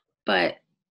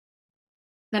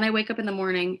then I wake up in the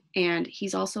morning and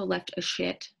he's also left a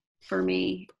shit for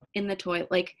me in the toilet.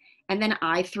 Like, and then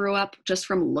I threw up just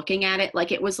from looking at it.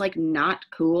 Like, it was like not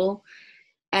cool.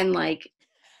 And like,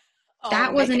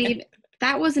 that wasn't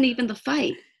even the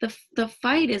fight. The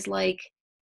fight is like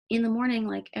in the morning,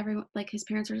 like everyone, like his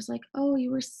parents are just like, oh,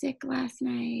 you were sick last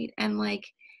night. And like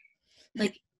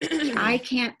I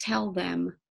can't tell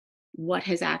them what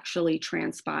has actually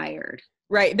transpired.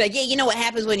 Right. But yeah, you know what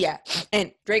happens when you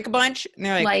and drink a bunch? And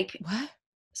they're like, what?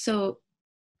 So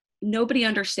nobody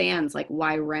understands like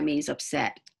why Remy's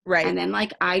upset. Right. And then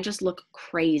like I just look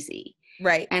crazy.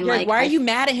 Right. And like, why are you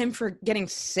mad at him for getting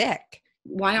sick?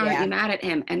 Why aren't you mad at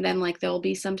him? And then like there'll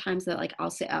be sometimes that like I'll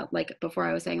say like before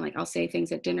I was saying like I'll say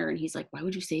things at dinner and he's like, why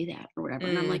would you say that or whatever?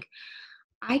 And I'm like,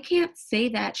 I can't say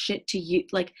that shit to you.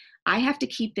 Like I have to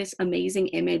keep this amazing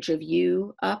image of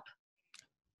you up.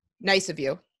 Nice of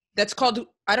you. That's called,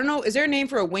 I don't know, is there a name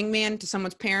for a wingman to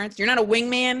someone's parents? You're not a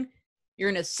wingman. You're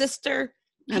an assister,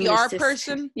 PR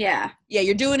person. Yeah. Yeah,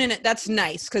 you're doing it. That's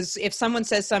nice. Because if someone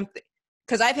says something,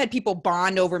 because I've had people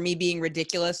bond over me being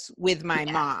ridiculous with my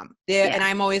mom. And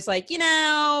I'm always like, you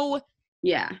know.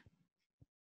 Yeah. And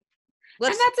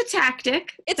that's a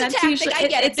tactic. It's a tactic. Usually, I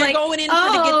get it. They're like, going in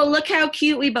look how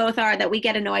cute we both are that we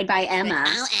get annoyed by Emma.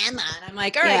 Oh, Emma. And I'm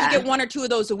like, all right, you get one or two of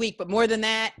those a week. But more than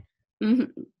that,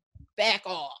 back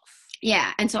off.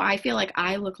 Yeah. And so I feel like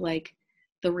I look like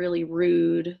the really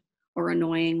rude or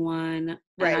annoying one.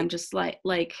 Right. And I'm just like,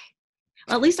 well,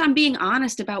 at least I'm being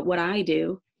honest about what I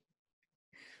do.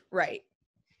 Right.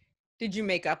 Did you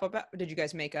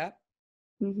guys make up?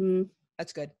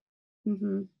 That's good.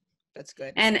 That's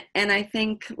good. And I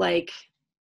think like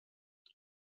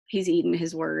he's eaten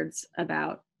his words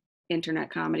about internet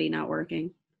comedy not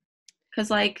working. Cause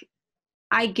like,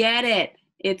 I get it.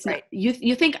 It's right.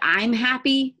 You think I'm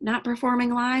happy not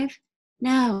performing live?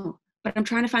 No, but I'm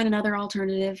trying to find another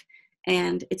alternative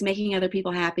and it's making other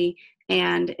people happy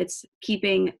and it's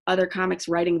keeping other comics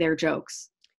writing their jokes.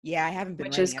 Yeah, I haven't been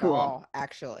writing at all,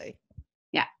 actually.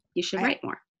 Yeah, you should write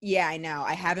more. Yeah, I know.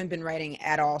 I haven't been writing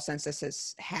at all since this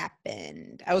has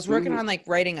happened. I was working on like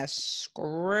writing a script,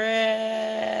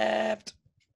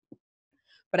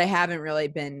 but I haven't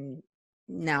been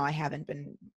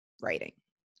writing.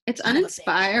 It's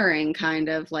uninspiring kind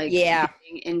of like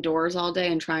being indoors all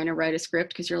day and trying to write a script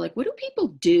because you're like, what do people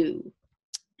do?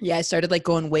 Yeah, I started like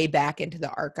going way back into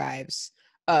the archives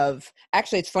of,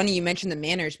 actually it's funny you mentioned the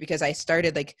manners because I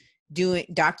started like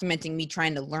documenting me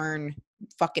trying to learn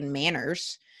fucking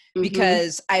manners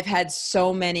because I've had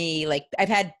so many, like I've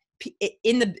had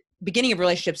in the beginning of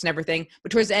relationships and everything,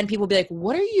 but towards the end people be like,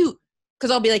 what are you,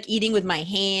 because I'll be like eating with my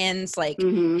hands, like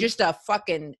just a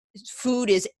fucking food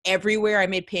is everywhere. I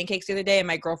made pancakes the other day and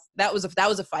my girl, that was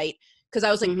a fight because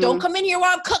I was like, don't come in here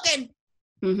while I'm cooking.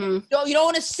 You don't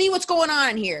want to see what's going on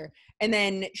in here. And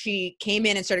then she came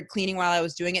in and started cleaning while I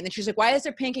was doing it. And then she was like, why is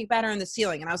there pancake batter on the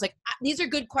ceiling? And I was like, these are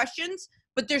good questions,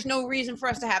 but there's no reason for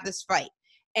us to have this fight.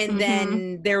 And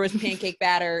then there was pancake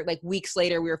batter. Like weeks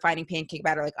later, we were finding pancake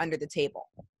batter like under the table.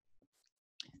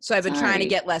 So I've been trying to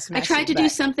get less messy. I tried to do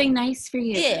something nice for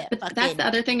you. Yeah. But that's the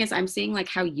other thing is I'm seeing like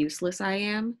how useless I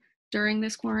am during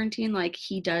this quarantine. Like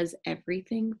he does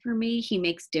everything for me. He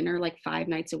makes dinner like 5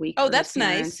 nights a week. Oh, that's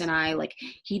nice. And I like,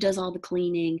 he does all the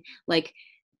cleaning. Like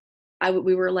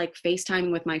we were like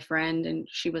FaceTiming with my friend and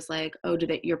she was like, oh,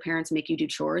 your parents make you do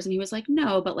chores? And he was like,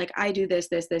 no, but like I do this.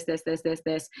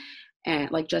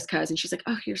 And like just cause. And she's like,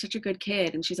 oh, you're such a good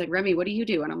kid. And she's like, Remy, what do you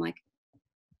do? And I'm like,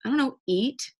 I don't know,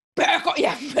 eat. Back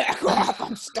off.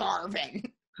 I'm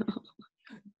starving.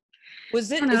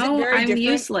 Is it very I'm different?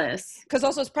 useless. Because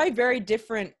also it's probably very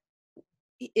different.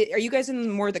 Are you guys in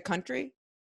more of the country?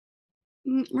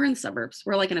 We're in the suburbs.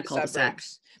 We're like in a cul-de-sac.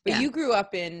 But you grew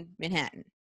up in Manhattan.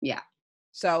 Yeah.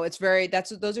 So it's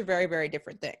those are very, very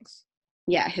different things.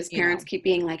 Yeah, his parents keep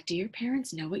being like, do your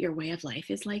parents know what your way of life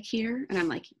is like here? And I'm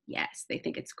like, yes, they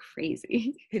think it's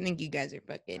crazy. I think you guys are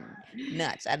fucking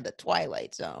nuts out of the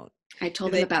Twilight Zone. I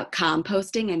told them about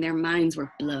composting and their minds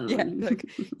were blown. Yeah, like,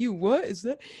 you what is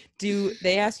that? Do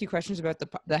they ask you questions about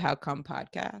the How Come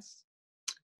podcast?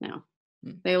 No.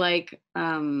 They like,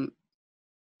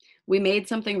 we made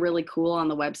something really cool on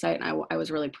the website and I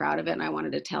was really proud of it and I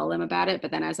wanted to tell them about it.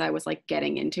 But then as I was like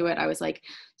getting into it, I was like,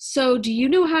 so do you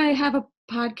know how I have a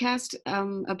podcast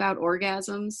about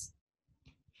orgasms?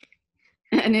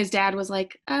 And his dad was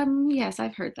like, yes,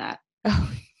 I've heard that.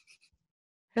 Oh.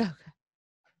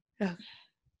 Okay.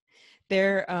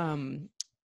 They're,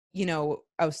 you know,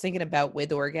 I was thinking about with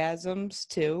orgasms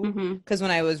too, because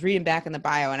when I was reading back in the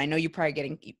bio, and I know you're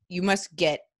probably you must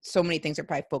get so many things are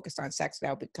probably focused on sex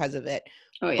now because of it.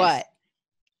 Oh, yes. But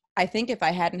I think if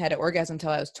I hadn't had an orgasm until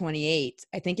I was 28,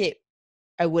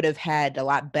 I would have had a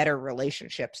lot better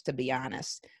relationships, to be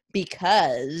honest,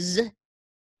 because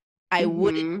maybe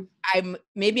I'm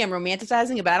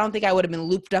romanticizing it, but I don't think I would have been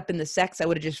looped up in the sex. I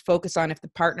would have just focused on if the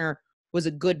partner was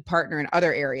a good partner in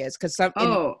other areas. Cause yeah.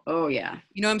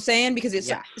 You know what I'm saying?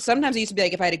 Because sometimes it used to be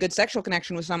like, if I had a good sexual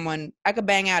connection with someone, I could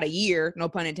bang out a year, no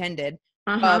pun intended,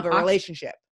 of a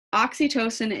relationship.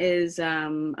 Oxytocin is a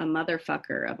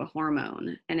motherfucker of a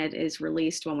hormone, and it is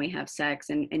released when we have sex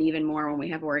and even more when we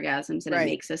have orgasms, and it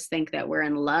makes us think that we're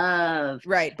in love.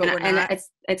 Right. But we're not. And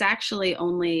it's actually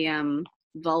only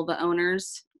vulva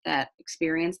owners that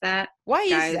experience that. Why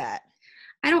is that?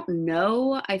 I don't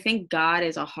know. I think God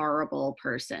is a horrible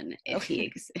person if he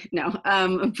exists. No.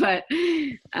 But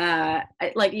I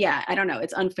don't know.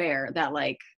 It's unfair that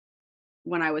like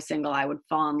when I was single, I would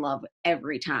fall in love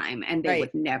every time and they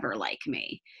would never like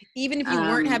me. Even if you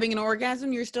weren't having an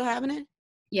orgasm, you're still having it?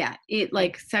 Yeah. It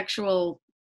like sexual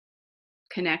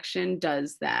connection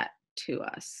does that to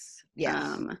us.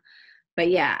 Yes. But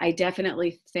yeah, I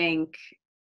definitely think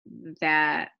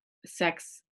that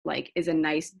sex like is a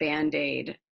nice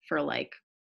band-aid for like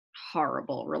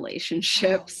horrible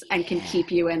relationships and can keep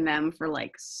you in them for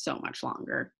like so much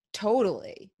longer.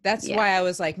 Totally. That's why I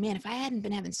was like, man, if I hadn't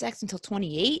been having sex until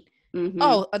 28,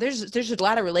 there's a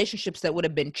lot of relationships that would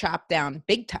have been chopped down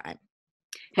big time.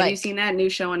 Have you seen that new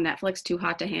show on Netflix, Too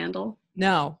Hot to Handle?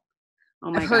 No.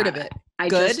 Oh my God. I've heard of it. I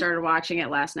just started watching it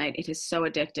last night. It is so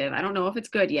addictive. I don't know if it's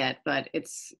good yet, but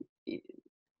it's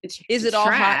Is it all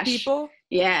trash. Hot people?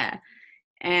 Yeah.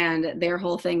 And their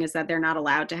whole thing is that they're not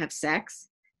allowed to have sex.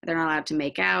 They're not allowed to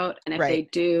make out. And if they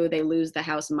do, they lose the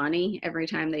house money every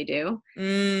time they do.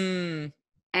 And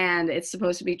it's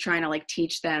supposed to be trying to like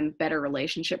teach them better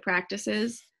relationship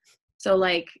practices. So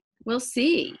like, we'll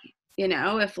see, you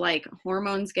know, if like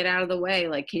hormones get out of the way,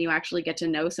 like, can you actually get to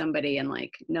know somebody and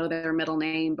like know their middle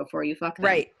name before you fuck them?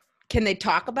 Right. Can they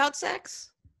talk about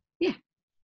sex? Yeah.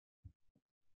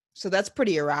 So that's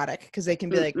pretty erotic because they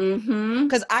can be like,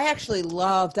 because I actually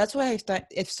love, that's why I thought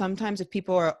if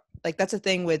people are like, that's a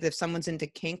thing with if someone's into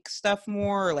kink stuff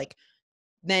more, or like,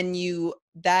 then you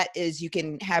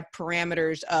can have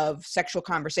parameters of sexual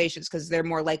conversations because they're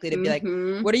more likely to be like,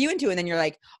 what are you into? And then you're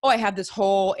like, oh, I have this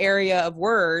whole area of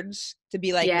words to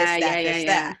be like this,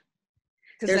 that.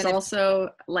 There's also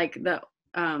like the,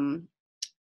 when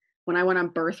I went on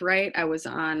Birthright, I was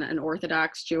on an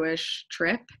Orthodox Jewish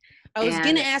trip. I was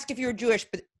going to ask if you were Jewish,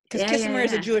 but because Kassimir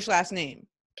is a Jewish last name.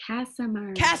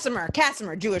 Kassimir,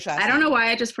 Jewish last name. I don't know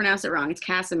why I just pronounced it wrong. It's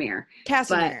Kassimir.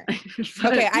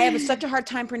 Okay, I have such a hard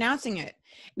time pronouncing it.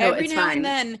 No, every now and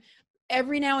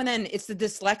then, it's the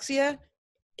dyslexia.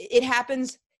 It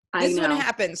happens. This is when it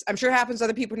happens. I'm sure it happens to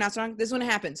other people pronounce it wrong. This is when it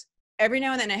happens. Every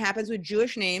now and then it happens with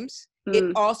Jewish names.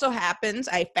 It also happens,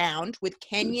 I found, with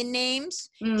Kenyan names,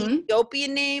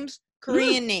 Ethiopian names,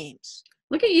 Korean names.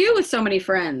 Look at you with so many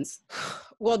friends.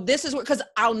 Well, this is because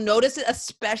I'll notice it,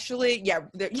 especially,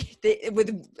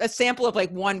 with a sample of like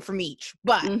one from each.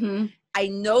 But I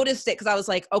noticed it because I was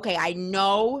like, okay, I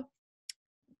know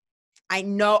I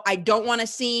don't want to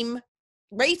seem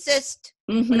racist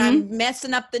when I'm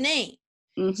messing up the name.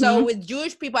 So with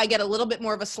Jewish people, I get a little bit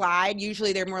more of a slide.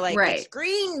 Usually they're more like, it's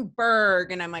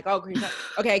Greenberg. And I'm like, oh, Greenberg.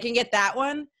 Okay, I can get that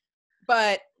one.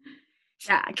 But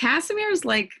yeah, Kassimir is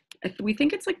like, we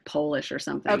think it's like Polish or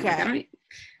something. Okay. Like,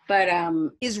 but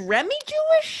is Remy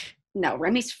Jewish? No,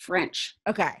 Remy's French.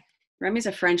 Okay. Remy's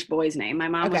a French boy's name. My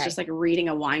mom was just like reading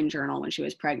a wine journal when she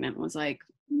was pregnant and was like,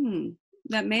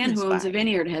 that man who owns a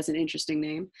vineyard has an interesting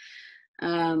name.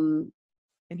 Here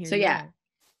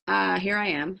I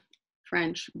am.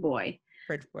 French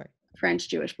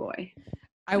Jewish boy.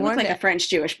 I look like a French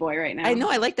Jewish boy right now. I know.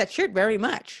 I like that shirt very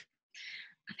much.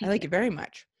 I like it very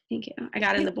much. Thank you. I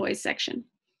got in the boys section.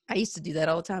 I used to do that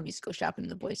all the time. I used to go shopping in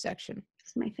the boys section.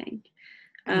 It's my thing.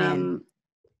 Wait,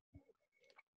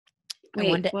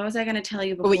 what was I going to tell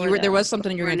you before? Oh, wait, there was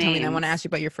something you were going to tell me, and I want to names. ask you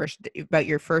about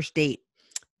your first date.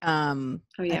 Oh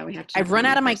yeah, we have to. I've run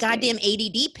out of my goddamn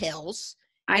ADD pills.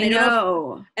 I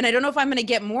know. And I don't know if I'm going to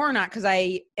get more or not because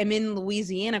I am in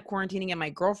Louisiana quarantining at my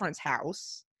girlfriend's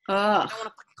house. Ugh. I don't want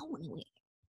to go anywhere.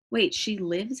 Wait, she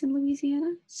lives in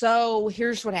Louisiana? So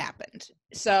here's what happened.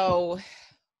 So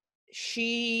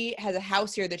she has a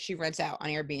house here that she rents out on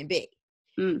Airbnb.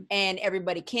 And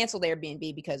everybody canceled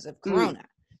Airbnb because of Corona.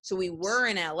 So we were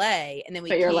in LA and then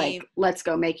But you're like, let's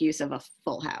go make use of a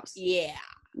full house. Yeah.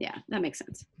 Yeah, that makes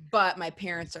sense. But my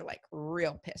parents are like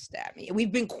real pissed at me. We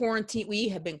have been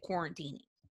quarantining.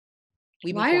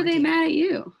 Why are they mad at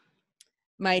you?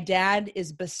 My dad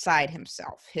is beside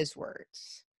himself, his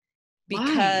words.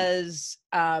 Because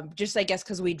just I guess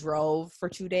because we drove for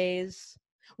 2 days.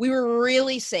 We were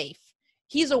really safe.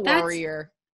 He's a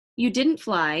warrior. You didn't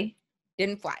fly.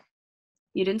 Didn't fly.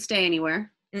 You didn't stay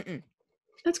anywhere. Mm-mm.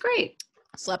 That's great.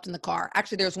 Slept in the car.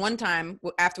 Actually, there was one time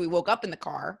after we woke up in the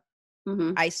car,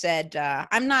 Mm-hmm. I said,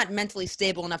 I'm not mentally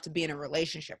stable enough to be in a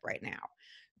relationship right now.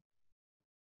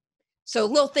 So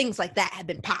little things like that have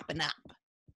been popping up.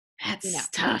 That's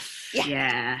tough.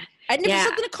 Yeah. I'd never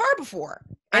slept in a car before.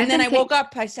 And then I woke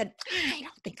up, I said, I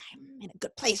don't think I'm in a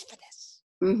good place for this.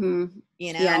 Mm-hmm.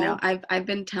 You know? Yeah, no, I've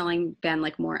been telling Ben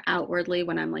like more outwardly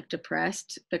when I'm like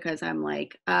depressed because I'm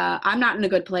like, I'm not in a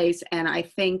good place. And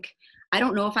I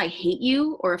don't know if I hate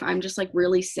you or if I'm just like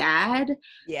really sad.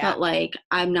 Yeah. But like,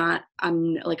 I'm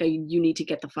like, you need to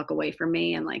get the fuck away from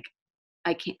me. And like,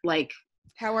 I can't like.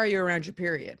 How are you around your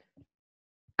period?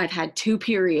 I've had 2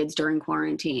 periods during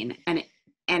quarantine and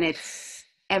it's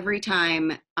every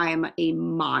time I'm a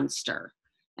monster.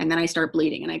 And then I start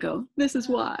bleeding and I go, this is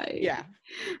why. Yeah.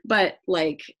 But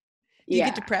like, Do you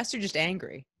get depressed or just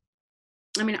angry?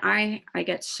 I mean, I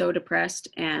get so depressed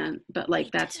but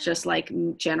like, that's just like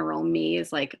general me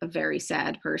is like a very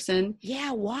sad person.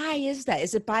 Yeah. Why is that?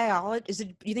 Is it biology?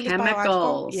 Do you think Chemicals? It's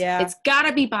biological? Yeah. It's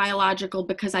gotta be biological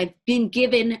because I've been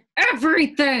given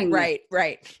everything. Right.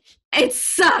 It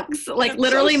sucks. Like I'm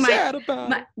literally so sad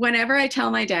about it. Whenever I tell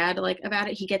my dad like about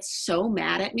it, he gets so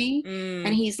mad at me and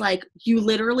Mm. he's like, you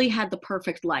literally had the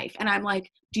perfect life. And I'm like,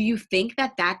 do you think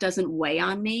that doesn't weigh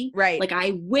on me? Right. Like,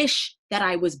 I wish that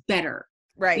I was better.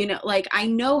 Right. You know, like I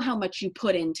know how much you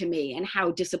put into me and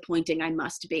how disappointing I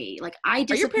must be. Like I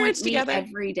disappoint me together?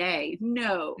 every day.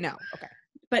 No. Okay.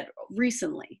 But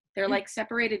recently, they're like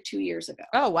separated 2 years ago.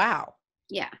 Oh, wow.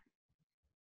 Yeah.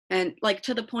 And like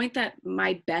to the point that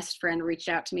my best friend reached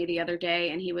out to me the other day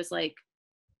and he was like,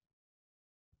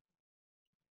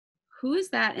 who is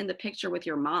that in the picture with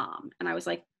your mom? And I was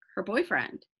like, her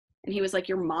boyfriend. And he was like,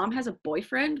 your mom has a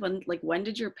boyfriend? When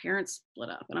did your parents split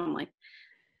up? And I'm like,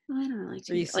 I don't know.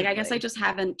 Like I guess I just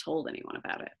haven't told anyone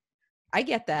about it. I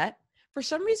get that. For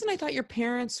some reason, I thought your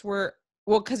parents were,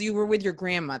 because you were with your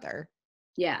grandmother.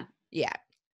 Yeah. Yeah.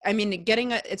 I mean,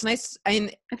 it's nice.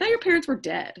 I thought your parents were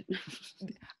dead.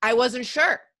 I wasn't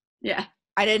sure. Yeah.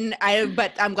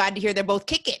 But I'm glad to hear they're both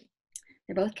kicking.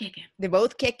 They're both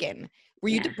kicking.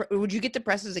 Would you get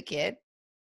depressed as a kid?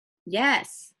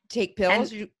 Yes. Take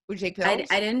pills? Would you take pills?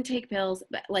 I didn't take pills,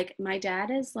 but like my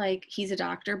dad is like, he's a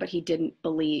doctor, but he doesn't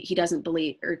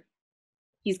believe, or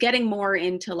he's getting more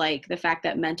into like the fact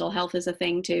that mental health is a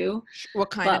thing too. What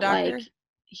kind of doctor? Like,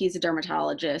 he's a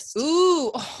dermatologist.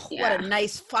 Ooh, Yeah. What a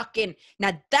nice fucking,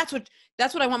 now that's what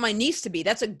I want my niece to be.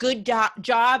 That's a good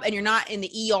job and you're not in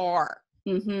the ER.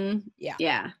 Mm-hmm. Yeah.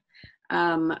 Yeah.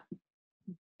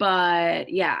 But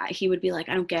yeah, he would be like,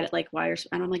 I don't get it. Like, why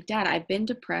and I'm like, Dad, I've been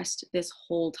depressed this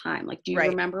whole time. Like, do you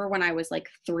remember when I was like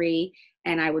 3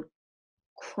 and I would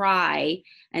cry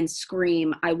and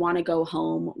scream, I want to go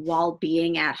home while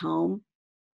being at home?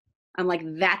 I'm like,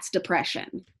 that's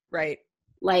depression. Right.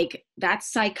 Like,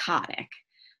 that's psychotic.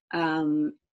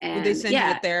 And did they send you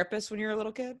to a therapist when you were a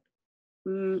little kid?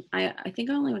 I think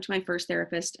I only went to my first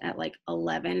therapist at like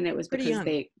 11 and it was Pretty because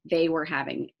young. they were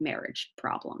having marriage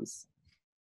problems.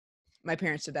 My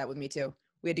parents did that with me too.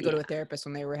 We had to go to a therapist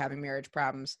when they were having marriage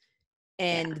problems.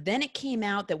 And then it came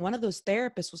out that one of those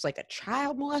therapists was like a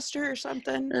child molester or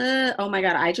something. Oh my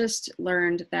God. I just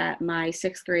learned that my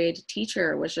 6th grade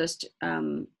teacher was just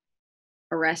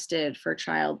arrested for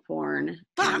child porn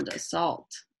and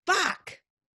assault. Fuck.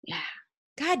 Yeah.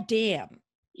 God damn.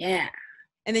 Yeah.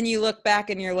 And then you look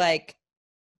back and you're like,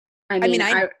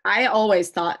 I always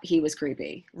thought he was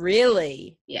creepy.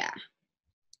 Really? Yeah.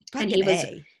 Fucking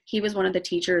and he was one of the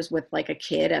teachers with like a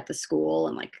kid at the school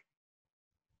and like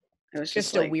it was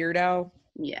just a like, weirdo.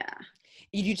 Yeah.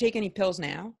 Did you take any pills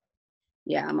now?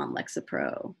 Yeah, I'm on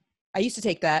Lexapro. I used to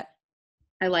take that.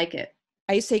 I like it.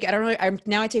 I used to take, I don't know,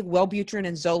 now I take Wellbutrin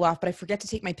and Zoloft, but I forget to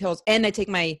take my pills, and I take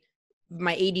my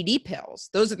ADD pills.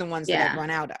 Those are the ones that I run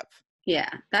out of. Yeah,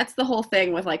 that's the whole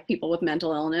thing with like people with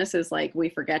mental illness is like we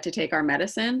forget to take our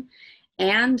medicine.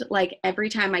 And like every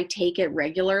time I take it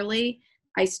regularly,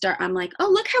 I'm like, oh,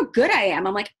 look how good I am.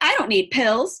 I'm like, I don't need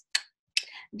pills.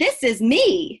 This is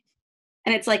me.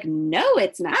 And it's like, no,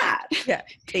 it's not. Yeah,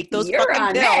 take those You're fucking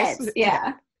on pills. meds.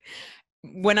 Yeah.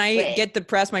 When I get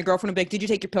depressed, my girlfriend will be like, did you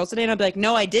take your pills today? And I'll be like,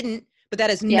 no, I didn't. But that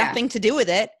has nothing to do with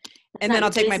it. And then I'll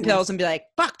take my pills and be like,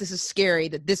 fuck, this is scary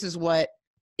that this is what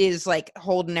is like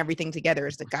holding everything together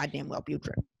is the goddamn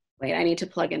Wellbutrin. Wait, I need to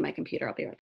plug in my computer. I'll be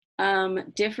right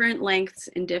back. Different lengths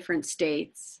in different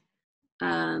states.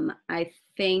 I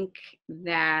think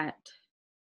that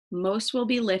most will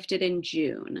be lifted in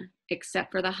June,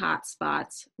 except for the hot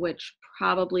spots, which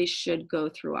probably should go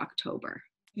through October.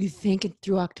 You think it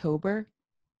through October?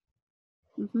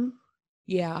 Mm-hmm.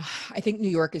 Yeah, I think New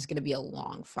York is going to be a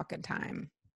long fucking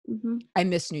time. Mm-hmm. I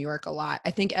miss New York a lot.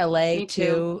 I think LA Me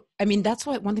too. I mean, that's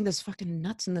what one thing that's fucking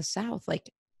nuts in the South. Like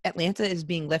Atlanta is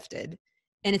being lifted,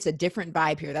 and it's a different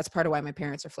vibe here. That's part of why my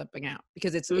parents are flipping out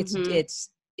because it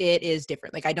is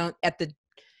different. Like I don't at the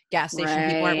gas station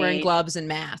people aren't wearing gloves and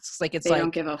masks. Like it's they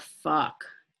don't give a fuck.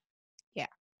 Yeah.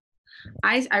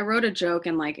 I wrote a joke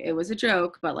and like it was a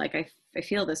joke, but like I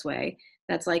feel this way.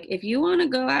 That's like if you want to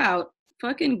go out,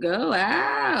 fucking go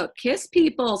out, kiss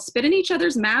people, spit in each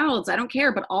other's mouths. I don't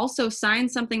care, but also sign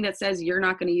something that says you're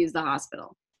not going to use the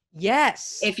hospital.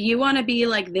 Yes. If you want to be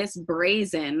like this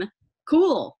brazen,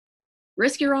 cool.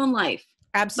 Risk your own life.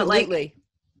 Absolutely. But, like,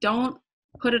 don't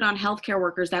put it on healthcare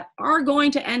workers that are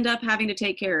going to end up having to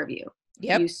take care of you.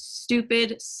 Yep. You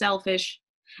stupid, selfish.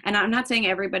 And I'm not saying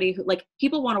everybody who like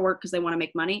people want to work because they want to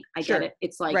make money. I get it.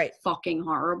 It's like fucking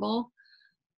horrible.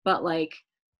 But like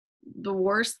the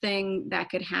worst thing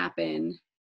that could happen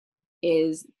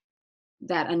is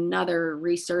that another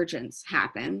resurgence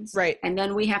happens. Right. And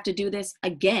then we have to do this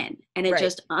again. And it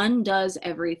just undoes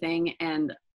everything.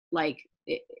 And like,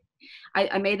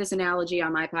 I made this analogy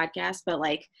on my podcast, but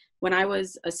like when I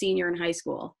was a senior in high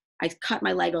school, I cut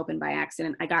my leg open by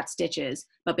accident. I got stitches,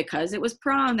 but because it was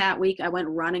prom that week, I went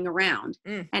running around.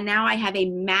 And now I have a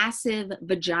massive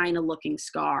vagina looking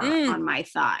scar on my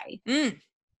thigh.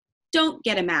 Don't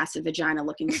get a massive vagina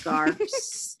looking scar.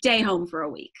 Stay home for a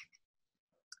week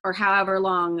or however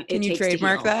long it takes to heal. Can you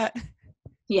trademark that?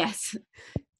 Yes.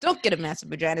 Don't get a massive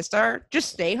vagina scar. Just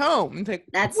stay home. Like,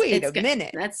 wait a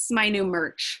minute. That's my new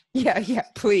merch. Yeah.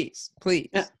 Please.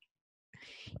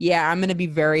 Yeah, I'm going to be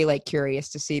very like curious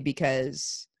to see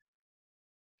because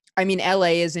I mean,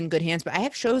 LA is in good hands, but I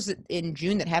have shows in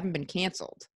June that haven't been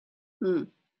canceled.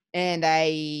 And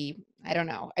I don't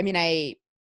know. I mean, I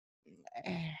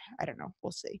don't know.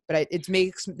 We'll see. But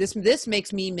this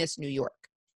makes me miss New York.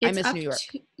 I miss New York.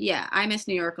 I miss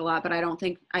New York a lot, but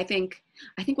I think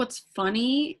what's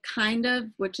funny kind of,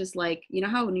 which is like, you know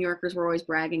how New Yorkers were always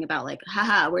bragging about like,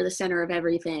 haha, we're the center of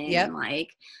everything. Yep. And like,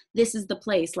 this is the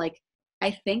place. Like,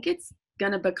 I think it's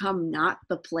going to become not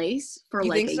the place for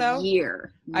like a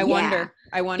year. I wonder.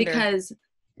 Because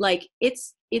like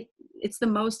it's the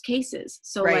most cases.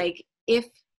 So like if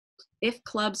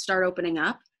clubs start opening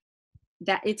up,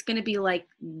 that it's going to be like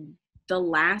the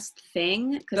last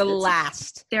thing. They're not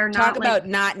talk about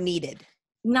not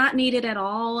needed at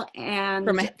all.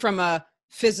 And from a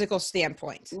physical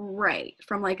standpoint, right.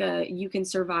 From like a, you can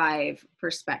survive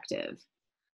perspective.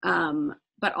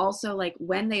 But also like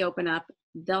when they open up,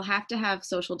 they'll have to have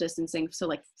social distancing. So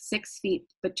like 6 feet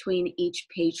between each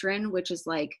patron, which is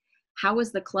like, how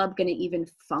is the club going to even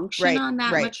function on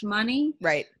that much money?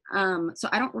 Right. So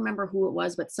I don't remember who it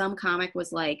was, but some comic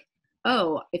was like,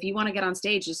 oh, if you want to get on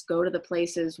stage, just go to the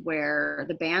places where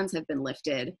the bans have been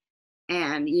lifted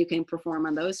and you can perform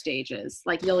on those stages.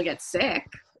 Like you'll get sick.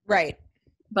 Right.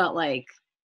 But like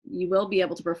you will be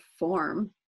able to perform.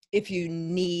 If you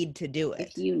need to do it.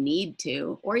 If you need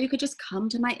to. Or you could just come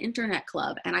to my internet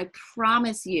club and I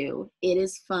promise you it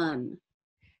is fun.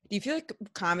 Do you feel like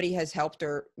comedy has helped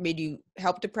or made you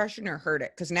help depression or hurt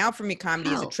it? Because now for me,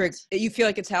 comedy is a trick. You feel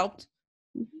like it's helped?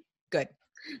 Mm-hmm. Good.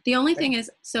 The only thing is,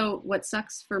 so what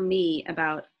sucks for me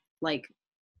about like,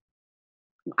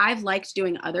 I've liked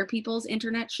doing other people's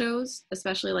internet shows,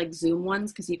 especially like Zoom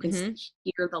ones, because you can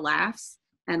hear the laughs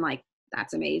and like,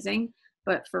 that's amazing.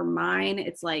 But for mine,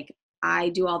 it's like I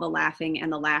do all the laughing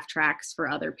and the laugh tracks for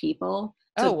other people.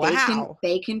 So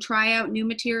they can try out new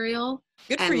material.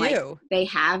 Good for you. They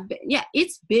have been,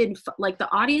 it's been like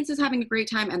the audience is having a great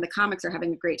time and the comics are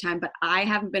having a great time, but I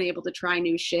haven't been able to try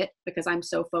new shit because I'm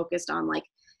so focused on like,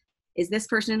 is this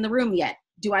person in the room yet?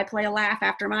 Do I play a laugh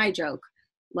after my joke?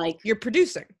 Like you're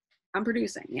producing. I'm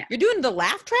producing. Yeah. You're doing the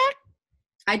laugh track?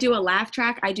 I do a laugh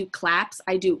track. I do claps.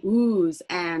 I do oohs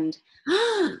and.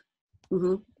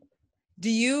 Mm-hmm.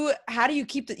 How do you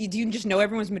keep do you just know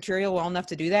everyone's material well enough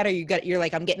to do that? Or you're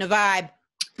like, I'm getting a vibe.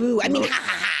 Boo. I mean, ha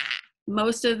ha ha.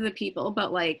 Most of the people,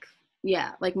 but like,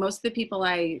 yeah, like most of the people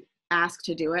I ask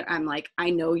to do it, I'm like, I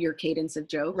know your cadence of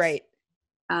jokes. Right.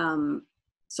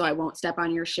 So I won't step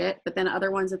on your shit. But then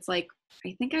other ones, it's like,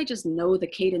 I think I just know the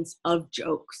cadence of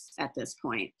jokes at this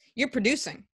point. You're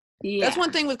producing. Yeah. That's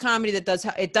one thing with comedy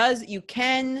that you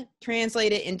can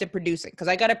translate it into producing. Cause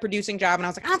I got a producing job and I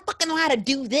was like, I don't fucking know how to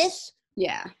do this.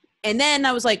 Yeah. And then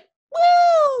I was like,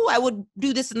 woo, I would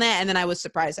do this and that. And then I was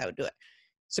surprised I would do it.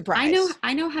 Surprise.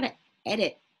 I know how to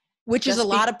edit. Which is a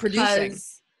lot of producing.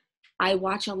 I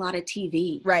watch a lot of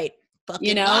TV. Right.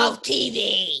 Fucking love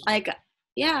TV. Like,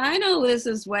 yeah, I know this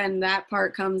is when that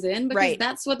part comes in because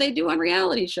that's what they do on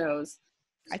reality shows.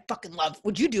 I fucking love.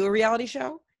 Would you do a reality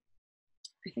show?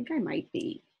 I think I might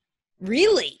be.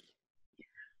 Really?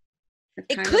 It's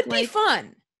it could be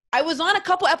fun. I was on a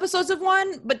couple episodes of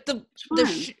one, but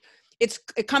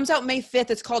it comes out May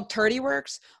 5th. It's called Turdy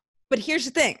Works. But here's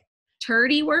the thing.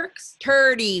 Turdy Works?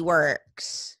 Turdy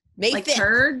Works. May 5th. Like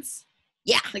turds?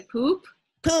 Yeah. Like poop?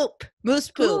 Poop. Moose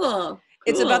poop. Cool.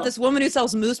 It's about this woman who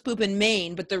sells moose poop in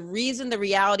Maine, but the reason the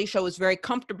reality show was very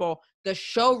comfortable, the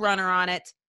showrunner on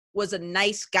it was a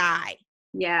nice guy.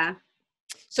 Yeah.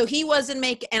 So he wasn't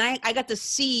making, and I could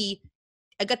see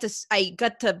the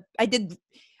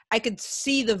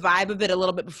vibe of it a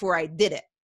little bit before I did it,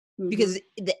 because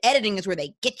the editing is where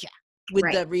they get you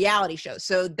with the reality show.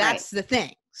 So that's the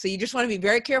thing. So you just want to be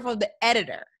very careful of the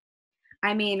editor.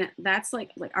 I mean, that's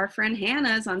like our friend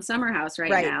Hannah's on Summer House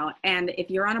right now. And if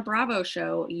you're on a Bravo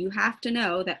show, you have to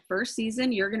know that first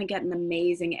season, you're going to get an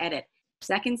amazing edit.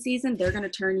 Second season, they're going to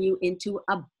turn you into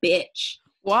a bitch.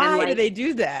 Why do they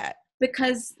do that?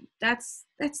 Because that's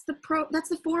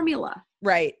the formula.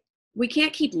 Right. We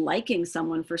can't keep liking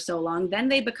someone for so long. Then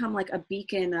they become like a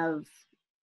beacon of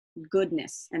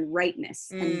goodness and rightness.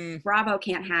 And Bravo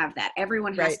can't have that.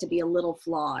 Everyone has to be a little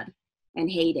flawed and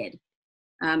hated.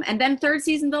 And then third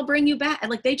season, they'll bring you back.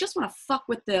 Like, they just want to fuck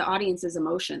with the audience's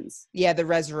emotions. Yeah, the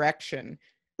resurrection.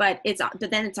 But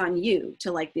then it's on you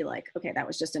to like be like, okay, that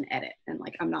was just an edit. And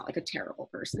like, I'm not like a terrible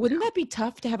person. Wouldn't that be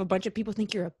tough to have a bunch of people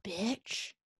think you're a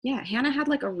bitch? Yeah, Hannah had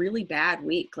like a really bad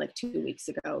week like 2 weeks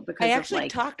ago because I actually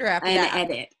talked to her after an that.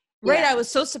 edit. Right, yeah. I was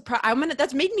so surprised.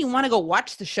 That's made me want to go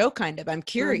watch the show. Kind of, I'm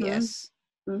curious.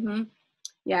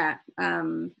 Yeah,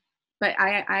 but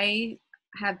I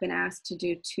have been asked to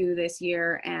do 2 this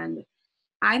year, and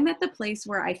I'm at the place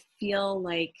where I feel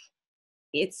like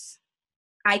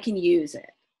I can use it,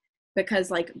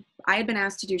 because like I had been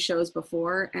asked to do shows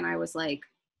before, and I was like,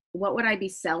 what would I be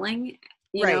selling?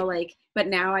 You know, like, but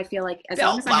now I feel like as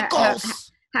long as I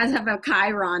have a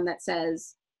chyron that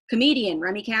says comedian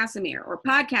Remy Kassimir or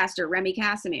podcaster Remy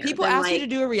Kassimir. People asked you to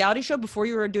do a reality show before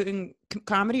you were doing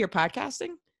comedy or podcasting?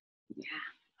 Yeah.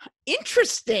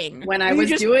 Interesting. When I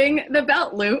was doing the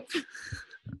belt loop,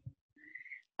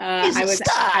 I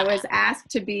was asked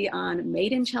to be on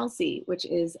Made in Chelsea, which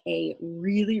is a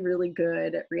really, really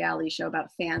good reality show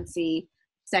about fancy,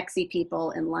 sexy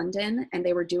people in London. And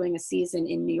they were doing a season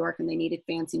in New York, and they needed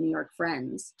fancy New York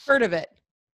friends. Heard of it.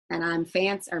 And I'm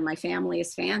fancy, or my family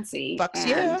is fancy. Fucks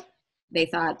yeah. They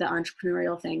thought the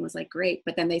entrepreneurial thing was like great,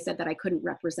 but then they said that I couldn't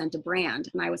represent a brand.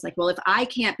 And I was like, well, if I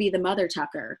can't be the mother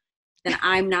tucker, then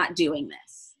I'm not doing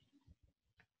this.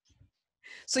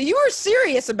 So you were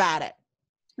serious about it.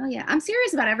 Oh yeah, I'm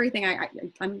serious about everything.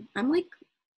 I'm like,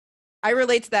 I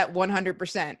relate to that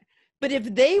 100%. But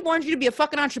if they wanted you to be a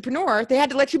fucking entrepreneur, they had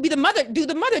to let you be do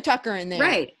the mother tucker in there.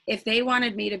 Right. If they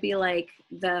wanted me to be like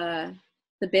the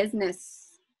business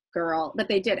girl, but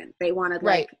they didn't. They wanted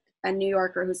like a New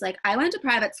Yorker who's like, I went to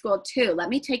private school too. Let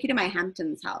me take you to my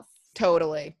Hamptons house.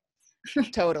 Totally.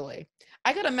 Totally.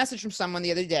 I got a message from someone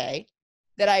the other day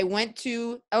that I went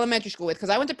to elementary school with, because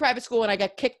I went to private school and I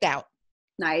got kicked out.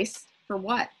 Nice. For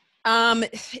what?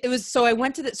 It was, I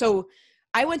went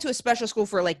to a special school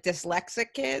for like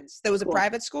dyslexic kids. That was a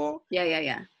private school.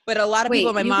 Yeah. But a lot of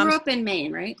people, you grew up in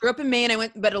Maine, right? Grew up in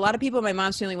Maine. But a lot of people in my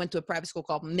mom's family went to a private school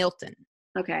called Milton.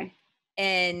 Okay.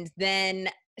 And then,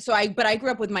 but I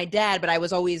grew up with my dad, but I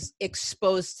was always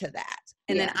exposed to that.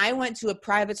 And then I went to a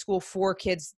private school for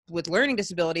kids with learning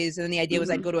disabilities. And then the idea was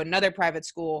I'd go to another private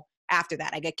school after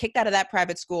that. I got kicked out of that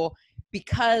private school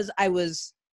because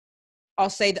I'll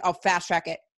fast track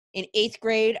it. In 8th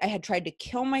grade, I had tried to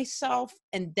kill myself.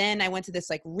 And then I went to this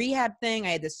like rehab thing. I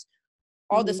had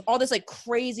all this like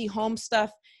crazy home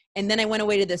stuff. And then I went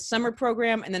away to this summer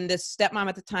program. And then this stepmom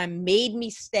at the time made me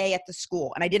stay at the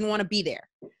school. And I didn't want to be there.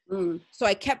 So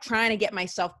I kept trying to get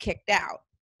myself kicked out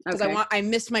because Okay. I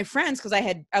missed my friends because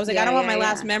I was like, Yeah, I don't want yeah, my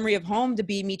last yeah. memory of home to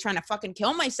be me trying to fucking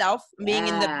kill myself being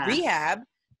in the Yeah. rehab.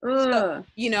 So, Ugh.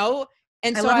 you know,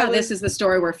 and I so love how was, this is the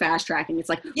story we're fast tracking. It's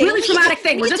like Yeah, really let me traumatic get-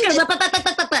 thing. let We're me just get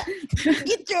gonna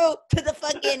get through to the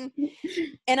fucking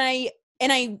and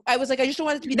I was like, I just don't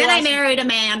want it to be the then I last. married a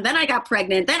man. Then I got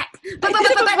pregnant. Then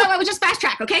I just fast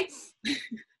track, okay?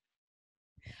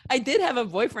 I did have a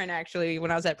boyfriend actually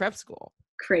when I was at prep school.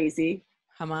 Crazy.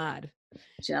 Hamad.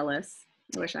 Jealous.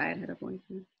 I wish I had a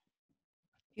boyfriend.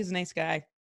 He's a nice guy.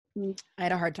 Mm. I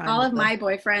had a hard time. All with of my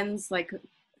boyfriends, like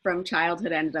from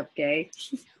childhood, ended up gay.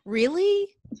 Really?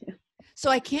 Yeah. So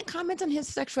I can't comment on his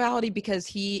sexuality because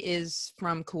he is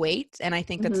from Kuwait, and I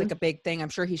think that's like a big thing. I'm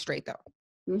sure he's straight though.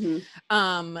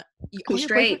 Mm-hmm. Who's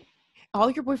straight?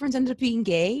 All your boyfriends ended up being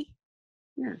gay?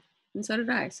 Yeah, and so did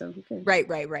I. So okay.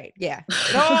 Right. Yeah,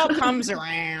 it all comes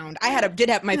around. I did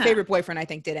have my favorite boyfriend. I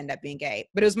think did end up being gay,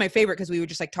 but it was my favorite because we would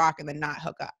just like talk and then not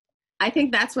hook up. I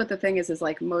think that's what the thing is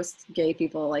like most gay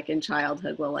people like in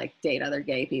childhood will like date other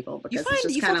gay people because it's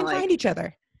just kind of like find each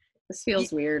other. This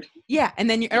feels weird. Yeah, and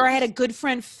then or I had a good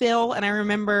friend Phil, and I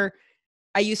remember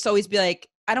I used to always be like,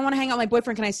 I don't want to hang out with my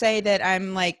boyfriend. Can I say that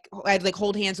I'm like I'd like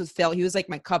hold hands with Phil? He was like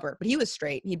my cover, but he was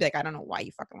straight. He'd be like, I don't know why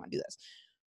you fucking want to do this.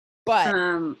 But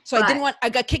I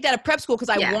got kicked out of prep school because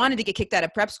I wanted to get kicked out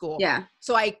of prep school. Yeah.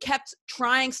 So I kept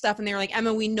trying stuff, and they were like,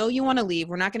 Emma, we know you want to leave.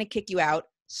 We're not going to kick you out.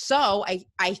 So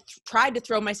I tried to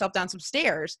throw myself down some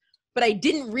stairs, but I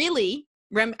didn't really.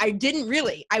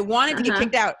 I wanted to get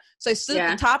kicked out. So I stood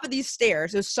at the top of these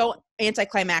stairs. It was so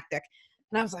anticlimactic.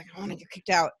 And I was like, I want to get kicked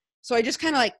out. So I just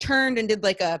kind of like turned and did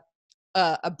like a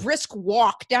brisk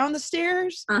walk down the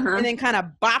stairs and then kind of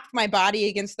bopped my body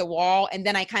against the wall. And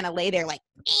then I kind of lay there like,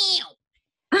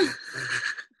 ew.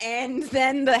 And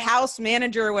then the house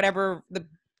manager or whatever, the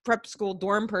prep school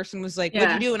dorm person was like,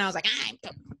 what'd you do? And I was like, I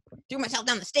threw myself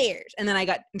down the stairs. And then I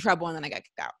got in trouble and then I got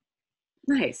kicked out.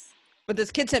 Nice. But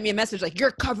this kid sent me a message like,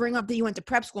 you're covering up that you went to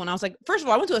prep school. And I was like, first of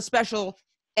all, I went to a special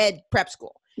ed prep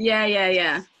school. Yeah.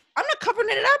 I'm not covering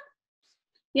it up.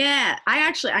 Yeah.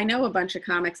 I know a bunch of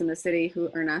comics in the city who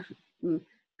are not.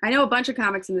 I know a bunch of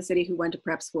comics in the city who went to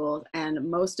prep school, and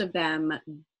most of them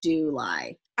do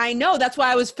lie. I know. That's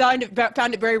why I found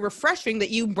it very refreshing that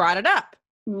you brought it up.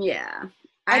 Yeah.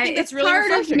 I think it's really part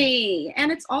refreshing. of me.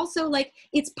 And it's also like,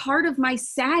 it's part of my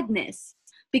sadness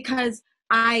because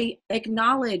I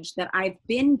acknowledge that I've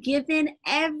been given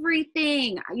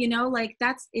everything, you know, like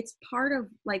it's part of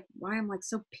like why I'm like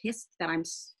so pissed that I'm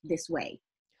this way.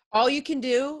 All you can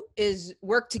do is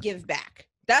work to give back.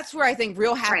 That's where I think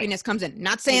real happiness comes in.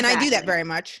 Not saying I do that very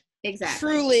much.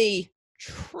 Exactly.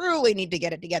 Truly need to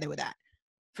get it together with that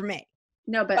for me.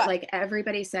 No, but like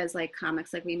everybody says like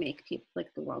comics, like we make people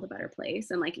like the world a better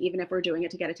place. And like, even if we're doing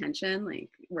it to get attention, like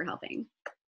we're helping.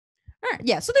 All right.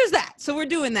 Yeah. So there's that. So we're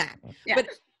doing that. Yeah. But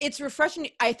it's refreshing.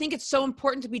 I think it's so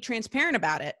important to be transparent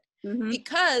about it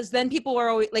because then people are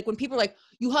always like, when people are like,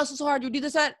 you hustle so hard, you do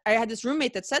this, that. I had this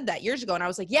roommate that said that years ago. And I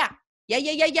was like, yeah.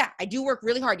 I do work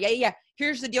really hard. Yeah.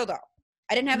 Here's the deal though.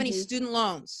 I didn't have any student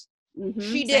loans.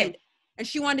 She did. And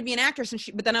she wanted to be an actress.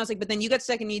 But then I was like, but then you got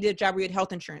sick and you needed a job where you had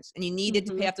health insurance and you needed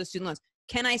to pay off those student loans.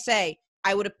 Can I say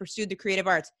I would have pursued the creative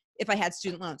arts if I had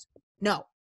student loans? No.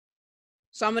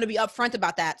 So I'm going to be upfront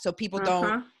about that so people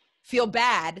don't feel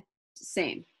bad.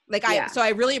 Same. Like so I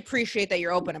really appreciate that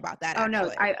you're open about that. Oh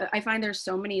no, I find there's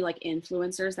so many like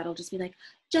influencers that'll just be like,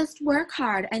 just work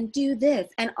hard and do this.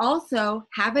 And also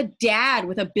have a dad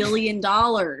with $1 billion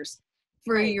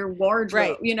for your wardrobe.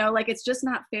 Right. You know, like it's just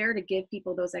not fair to give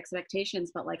people those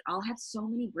expectations. But like I'll have so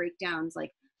many breakdowns.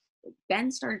 Like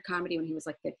Ben started comedy when he was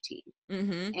like 15.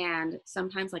 And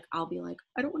sometimes like I'll be like,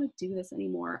 I don't want to do this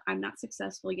anymore. I'm not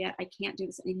successful yet. I can't do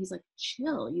this. And he's like,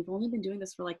 chill. You've only been doing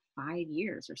this for like 5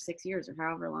 years or 6 years or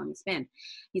however long it's been.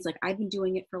 He's like, I've been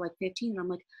doing it for like 15. And I'm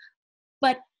like,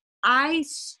 but I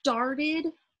started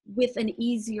with an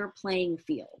easier playing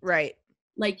field. Right.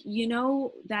 Like, you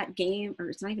know, that game, or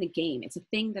it's not even a game. It's a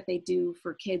thing that they do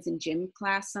for kids in gym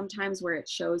class sometimes where it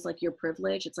shows like your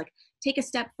privilege. It's like, take a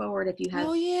step forward if you have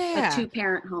a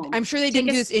 2-parent home. I'm sure they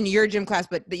didn't do this in your gym class,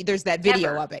 but there's that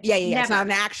video of it. Yeah. Never. It's not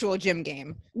an actual gym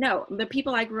game. No, the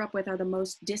people I grew up with are the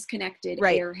most disconnected,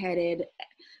 airheaded.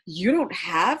 You don't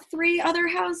have 3 other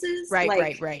houses?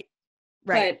 Right.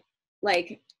 But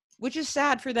like, which is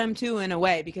sad for them too, in a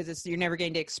way, because you're never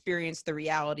getting to experience the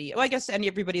reality. Well, I guess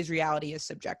everybody's reality is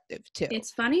subjective too. It's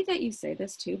funny that you say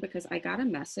this too, because I got a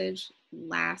message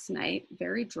last night,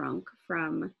 very drunk,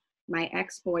 from my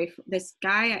ex-boyfriend. This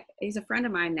guy, he's a friend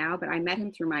of mine now, but I met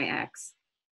him through my ex.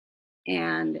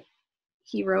 And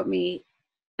he wrote me,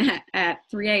 at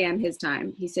 3 a.m. his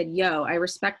time. He said, yo, I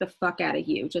respect the fuck out of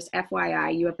you. Just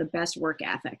FYI, you have the best work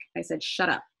ethic. I said, shut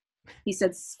up. He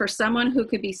said, for someone who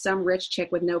could be some rich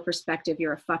chick with no perspective,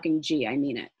 you're a fucking G. I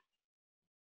mean it.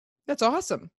 That's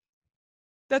awesome.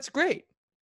 That's great.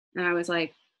 And I was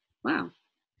like, wow,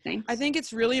 thanks. I think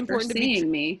it's really important for to seeing be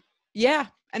me. Yeah.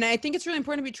 And I think it's really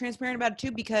important to be transparent about it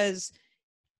too, because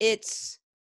it's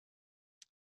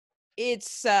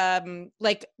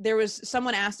like there was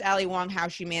someone asked Ali Wong how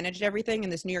she managed everything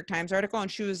in this New York Times article. And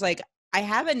she was like, I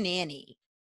have a nanny.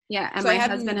 Yeah. And So my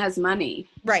husband has money.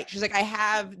 Right. She's like, I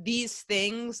have these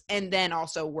things and then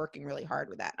also working really hard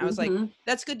with that. And I was like,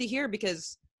 that's good to hear,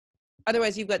 because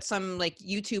otherwise you've got some like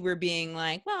YouTuber being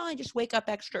like, well, I just wake up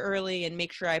extra early and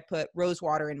make sure I put rose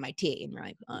water in my tea. And you're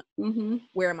like,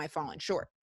 where am I falling short?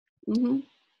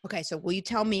 Okay. So will you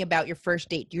tell me about your first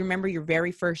date? Do you remember your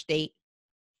very first date?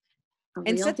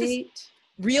 Real date?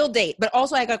 Real date. But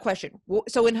also I got a question.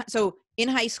 So in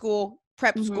high school,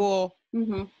 prep school,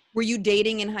 were you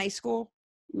dating in high school?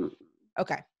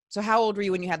 Okay. So how old were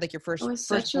you when you had like your first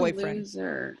boyfriend? A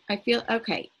loser. I feel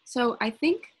okay. So I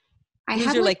think I loser,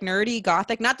 had like nerdy,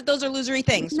 gothic. Not that those are losery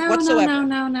things no, whatsoever.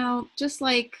 No. Just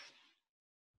like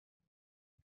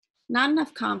not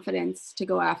enough confidence to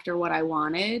go after what I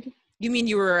wanted. You mean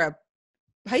you were a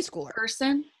high schooler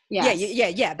person? Yes.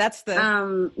 Yeah. That's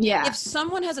the yeah. If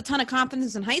someone has a ton of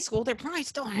confidence in high school, they're probably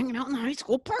still hanging out in the high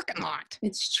school parking lot.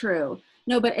 It's true.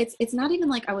 No, but it's not even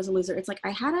like I was a loser. It's like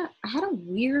I had a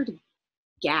weird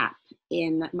gap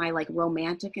in my like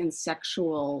romantic and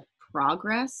sexual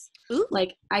progress. Ooh.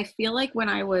 Like I feel like when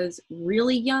I was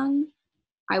really young,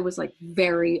 I was like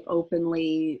very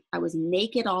openly, I was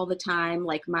naked all the time.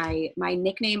 Like my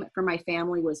nickname for my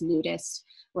family was nudist.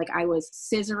 Like I was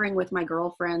scissoring with my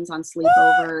girlfriends on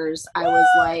sleepovers. I was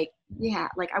like, yeah,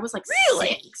 like I was like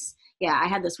really? 6. Yeah, I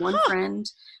had this one friend.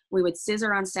 We would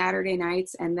scissor on Saturday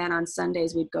nights, and then on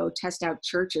Sundays we'd go test out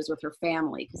churches with her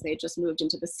family because they had just moved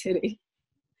into the city.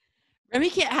 Remy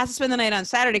has to spend the night on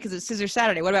Saturday because it's Scissor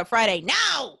Saturday. What about Friday?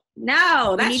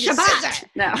 No, that's Shabbat.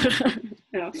 No.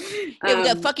 Yeah, we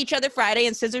gotta fuck each other Friday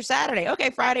and scissor Saturday.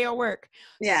 Okay, Friday will work.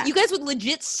 Yeah. You guys would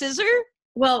legit scissor?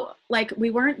 Well, like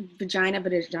we weren't vagina,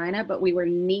 but we were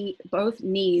both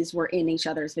knees were in each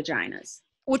other's vaginas.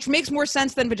 Which makes more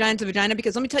sense than vagina to vagina,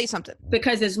 because let me tell you something.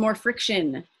 Because there's more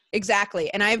friction. Exactly.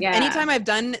 And anytime I've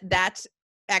done that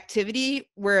activity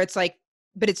where it's like,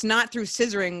 but it's not through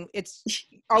scissoring, it's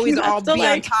always all be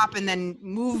on top and then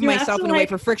move myself in a way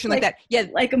for friction like that. Yeah.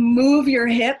 Like move your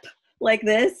hip like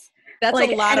this. That's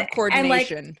like, a lot of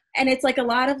coordination. And it's like a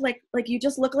lot of like you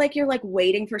just look like you're like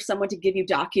waiting for someone to give you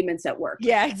documents at work.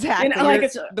 Yeah, exactly. You know, like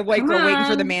it's the white girl waiting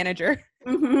for the manager.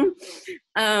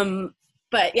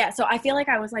 But yeah, so I feel like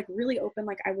I was like really open.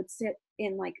 Like I would sit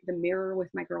in like the mirror with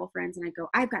my girlfriends and I'd go,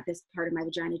 I've got this part of my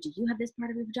vagina. Do you have this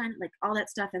part of your vagina? Like all that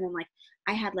stuff. And then like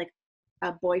I had like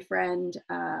a boyfriend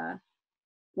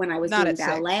when I was doing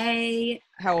ballet. 6.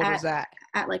 How old was that?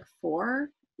 At like 4.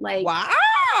 Like wow.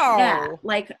 Yeah,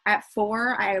 like at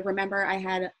 4, I remember I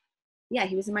had,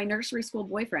 he was my nursery school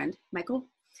boyfriend, Michael,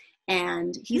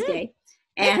 and he's gay.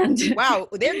 And wow,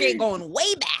 they're gay going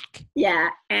way back. Yeah,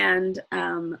 and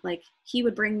like he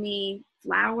would bring me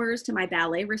flowers to my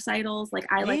ballet recitals. Like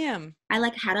I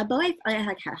had a boy, I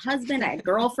like had a husband, I had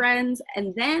girlfriends,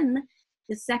 and then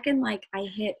the second like I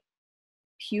hit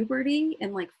puberty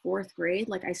in like 4th grade,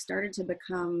 like I started to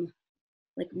become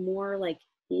like more like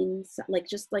like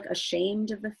just like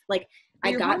ashamed of the like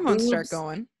I got hormones boobs, start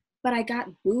going. But I got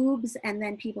boobs, and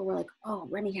then people were like, "Oh,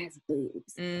 Remy has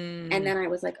boobs," and then I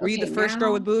was like, "Were you the first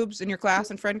girl with boobs in your class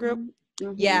and friend group?"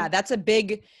 Yeah, that's a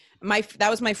big. That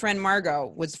was my friend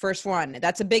Margot was the first one.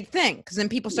 That's a big thing because then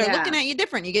people start looking at you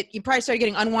different. You probably started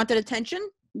getting unwanted attention.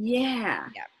 Yeah.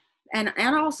 And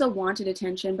also wanted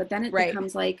attention, but then it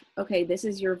becomes like, okay, this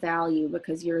is your value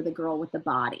because you're the girl with the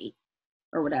body,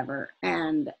 or whatever,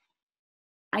 and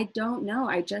I don't know.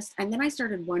 And then I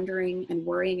started wondering and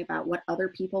worrying about what other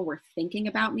people were thinking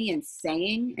about me and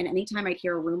saying. And anytime I'd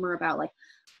hear a rumor about like,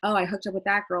 oh, I hooked up with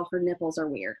that girl, her nipples are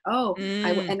weird. Oh,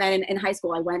 and then in high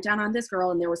school, I went down on this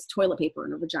girl and there was toilet paper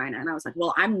in her vagina. And I was like,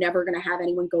 well, I'm never going to have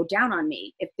anyone go down on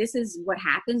me. If this is what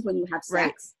happens when you have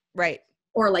sex. Right.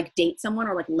 Or like date someone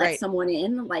or like let someone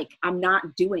in, like I'm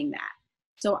not doing that.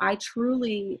 So I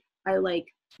like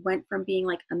went from being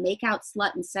like a makeout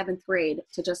slut in 7th grade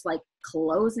to just like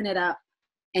closing it up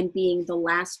and being the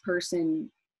last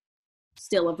person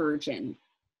still a virgin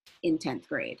in 10th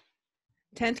grade.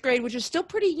 10th grade, which is still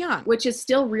pretty young. Which is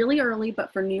still really early,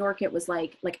 but for New York, it was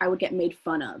like I would get made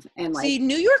fun of. And like, see,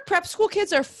 New York prep school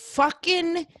kids are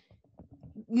fucking,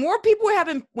 more people were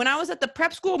having, when I was at the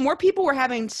prep school, more people were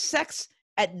having sex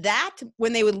at that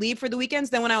when they would leave for the weekends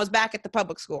than when I was back at the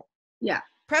public school. Yeah.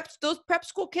 Those prep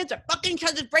school kids are fucking each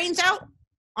other's brains out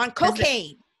on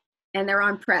cocaine. And they're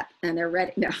on prep and they're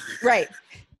ready. No. Right.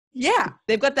 Yeah.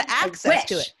 They've got the access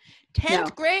to it.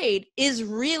 10th grade is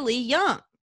really young.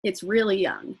 It's really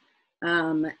young.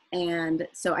 And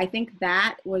so I think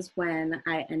that was when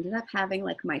I ended up having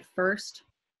like my first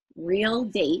real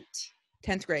date.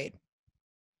 10th grade.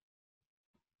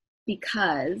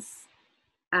 Because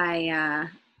I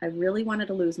really wanted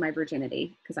to lose my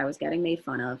virginity because I was getting made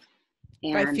fun of.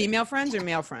 And by female friends or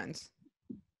male friends?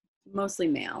 Mostly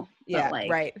male. Yeah, but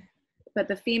right. But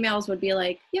the females would be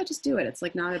like, yeah, just do it. It's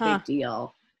like not a big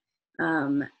deal.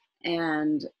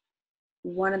 And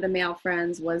one of the male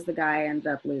friends was the guy I ended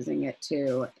up losing it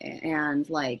to. And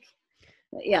like,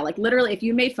 yeah, like literally if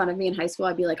you made fun of me in high school,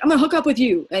 I'd be like, I'm gonna hook up with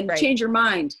you and change your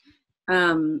mind.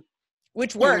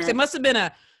 Which works. It must have been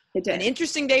an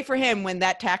interesting day for him when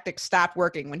that tactic stopped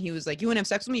working, when he was like, you want to have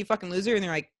sex with me, you fucking loser? And they're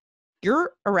like,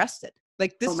 you're arrested.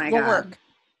 Like, this will work.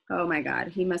 Oh my God.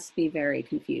 He must be very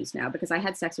confused now because I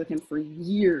had sex with him for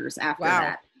years after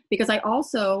that. Because I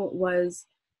also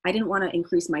I didn't want to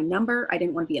increase my number. I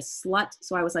didn't want to be a slut.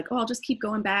 So I was like, oh, I'll just keep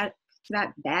going back to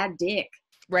that bad dick.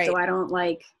 Right. So I don't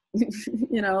like,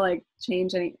 like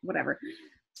change any, whatever.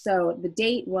 So the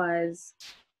date was,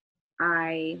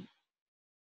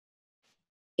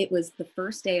 it was the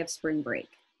first day of spring break.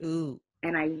 Ooh.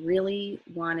 And I really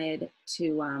wanted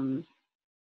to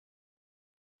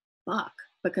fuck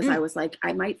because I was like,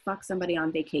 I might fuck somebody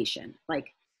on vacation.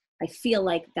 Like, I feel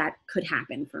like that could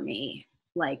happen for me.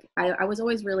 Like, I was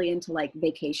always really into like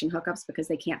vacation hookups because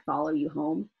they can't follow you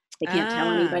home. They can't tell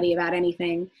anybody about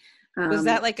anything. Was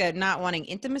that like a not wanting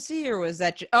intimacy, or was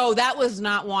that that was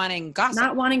not wanting gossip?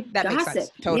 Not wanting that gossip. Makes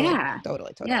sense. Totally. Yeah.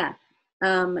 Totally. Yeah.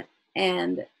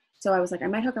 And so I was like, I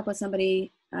might hook up with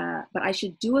somebody, but I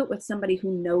should do it with somebody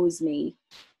who knows me,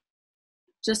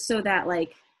 just so that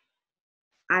like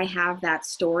I have that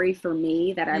story for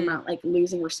me, that I'm not like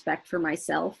losing respect for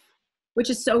myself, which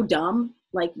is so dumb.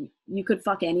 Like, you could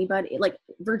fuck anybody. Like,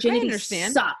 virginity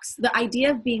sucks. The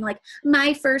idea of being like,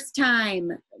 my first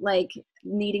time, like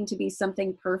needing to be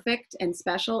something perfect and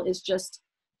special is just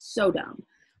so dumb.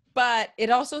 But it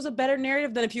also is a better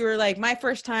narrative than if you were like, my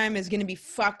first time is going to be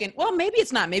fucking, well, maybe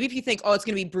it's not. Maybe if you think, oh, it's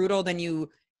going to be brutal, then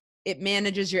it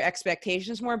manages your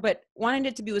expectations more. But wanting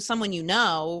it to be with someone you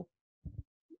know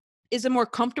is a more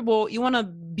comfortable, you want to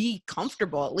be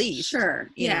comfortable at least. Sure.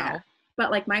 You know? But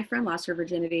like, my friend lost her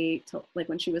virginity to, like,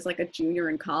 when she was like a junior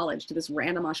in college, to this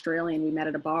random Australian we met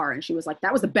at a bar. And she was like,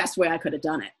 that was the best way I could have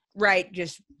done it. Right.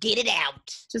 Just get it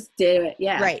out. Just do it.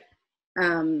 Yeah. Right.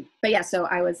 But yeah, so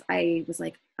I was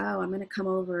like, oh, I'm going to come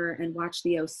over and watch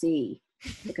the OC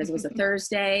because it was a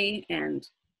Thursday and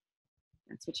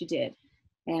that's what you did.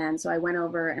 And so I went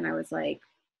over and I was like,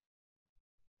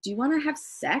 do you want to have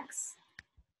sex?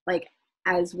 Like,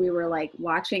 as we were like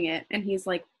watching it, and he's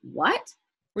like, what?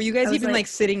 Were you guys even like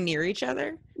sitting near each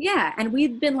other? Yeah. And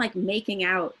we'd been like making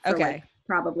out for like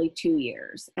probably 2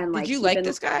 years. And like, did you like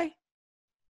this guy?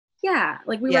 Yeah,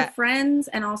 like we were friends,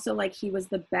 and also like he was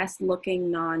the best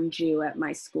looking non-Jew at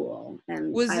my school,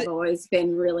 and I've always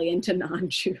been really into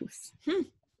non-Jews.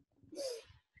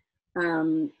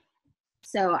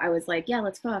 So I was like, yeah,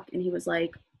 let's fuck, and he was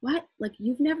like, what? Like,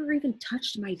 you've never even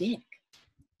touched my dick.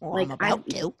 Well, like, I'm about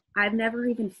to. I've never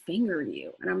even fingered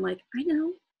you, and I'm like, I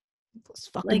know. Let's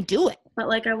fucking do it. But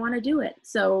like, I want to do it.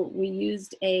 So we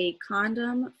used a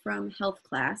condom from health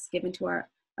class given to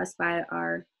us by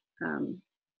our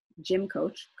gym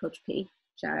coach, Coach P.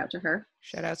 Shout out to her.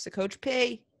 Shout outs to Coach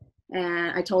P.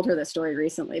 And I told her this story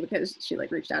recently because she like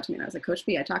reached out to me and I was like, Coach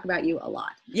P, I talk about you a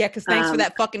lot. Yeah, because thanks for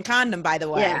that fucking condom, by the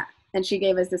way. Yeah. And she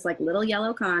gave us this like little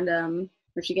yellow condom,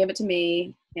 or she gave it to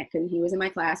me, and he was in my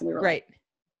class, and we were like,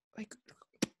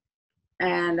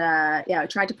 and yeah, I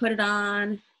tried to put it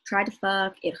on, tried to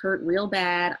fuck. It hurt real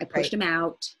bad. I pushed him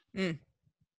out.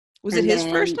 Was it his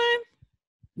first time?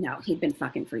 No, he'd been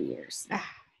fucking for years.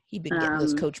 He'd been getting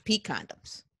those Coach P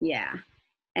condoms. Yeah.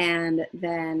 And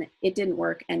then it didn't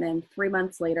work. And then 3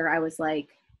 months later, I was like,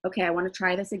 okay, I want to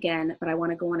try this again, but I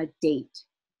want to go on a date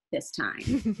this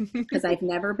time because I've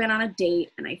never been on a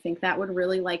date. And I think that would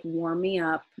really like warm me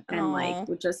up and like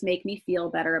would just make me feel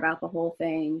better about the whole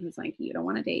thing. He's like, you don't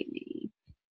want to date me.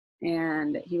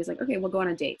 And he was like, okay, we'll go on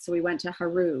a date. So we went to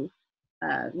Haru,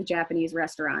 the Japanese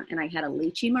restaurant, and I had a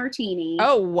lychee martini.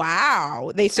 Oh,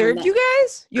 wow. They served you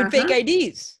guys? You had fake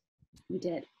IDs. We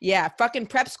did. Yeah, fucking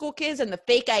prep school kids and the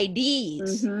fake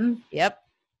IDs. Yep.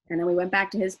 And then we went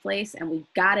back to his place and we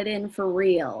got it in for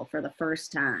real for the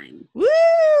first time. Woo!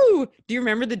 Do you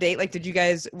remember the date? Like,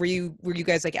 were you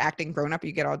guys like acting grown up?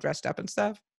 You get all dressed up and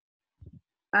stuff?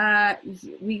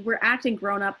 We were acting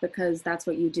grown up because that's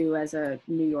what you do as a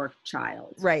New York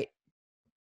child. Right.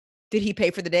 Did he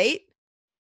pay for the date?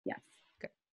 Yes.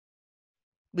 Okay.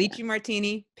 Lychee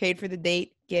martini, paid for the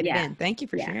date, get it in. Thank you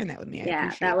for sharing that with me. I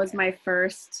appreciate that was my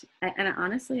first, and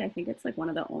honestly, I think it's like one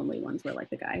of the only ones where like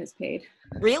the guy has paid.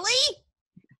 Really?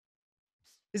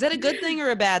 Is that a good thing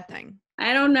or a bad thing?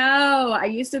 I don't know. I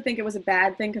used to think it was a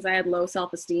bad thing because I had low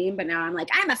self-esteem, but now I'm like,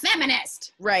 I'm a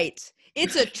feminist. Right.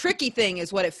 It's a tricky thing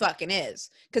is what it fucking is.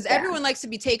 Because everyone likes to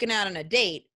be taken out on a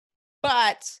date.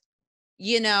 But,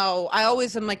 you know, I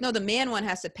always am like, no, the man one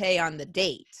has to pay on the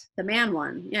date. The man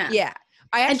one. Yeah. Yeah.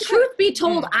 And truth be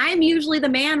told, I'm usually the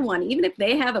man one. Even if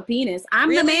they have a penis,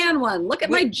 I'm the man one. Look at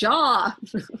my jaw.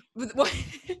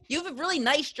 You have a really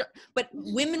nice jaw. But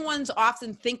women ones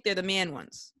often think they're the man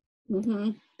ones. Mm-hmm.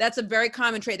 That's a very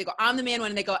common trait. They go, I'm the man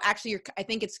one. And they go, actually, I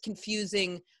think it's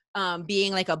confusing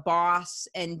being like a boss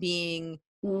and being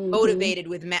motivated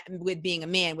with being a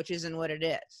man, which isn't what it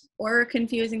is. Or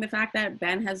confusing the fact that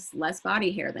Ben has less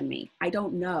body hair than me. I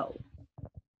don't know.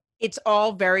 It's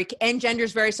all very, and gender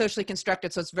is very socially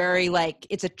constructed. So it's very like,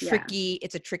 it's a tricky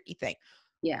thing.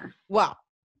 Yeah. Well,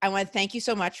 I want to thank you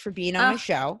so much for being on my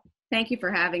show. Thank you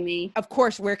for having me. Of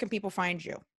course. Where can people find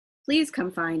you? Please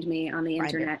come find me on the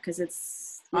internet because you're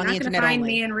on not the going to internet find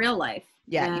only. me in real life.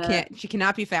 Yeah, you can't. She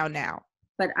cannot be found now.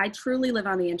 But I truly live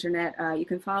on the internet. You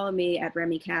can follow me at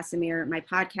Remy Kassimir. My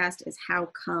podcast is How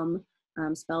Come,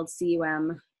 spelled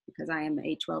C-U-M, because I am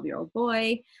a 12-year-old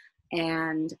boy.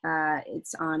 And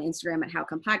it's on Instagram at How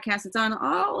Come Podcast. It's on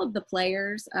all of the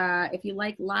players. If you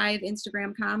like live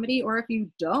Instagram comedy, or if you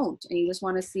don't and you just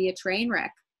want to see a train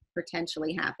wreck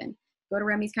potentially happen, go to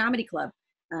Remy's Comedy Club.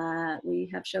 We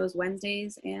have shows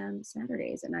Wednesdays and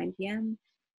Saturdays at 9 p.m.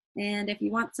 And if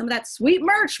you want some of that sweet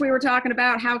merch we were talking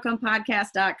about,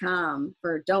 howcomepodcast.com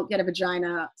for Don't Get a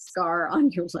Vagina Scar on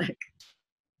Your Leg.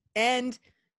 And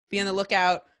be on the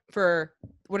lookout for,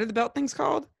 what are the belt things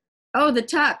called? Oh, the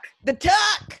Tuck. The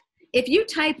Tuck! If you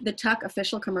type the Tuck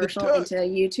official commercial into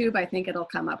YouTube, I think it'll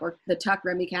come up. Or the Tuck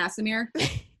Remy Kassimir.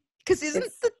 Because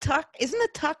isn't the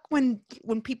tuck when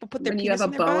people put their penis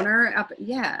in their butt? When you have a boner up?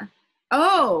 Yeah.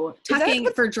 Oh, tucking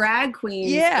for drag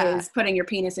queens is putting your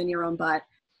penis in your own butt.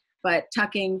 But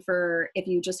tucking for if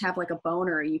you just have like a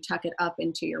boner, you tuck it up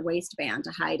into your waistband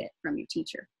to hide it from your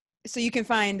teacher. So you can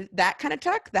find that kind of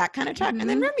tuck, and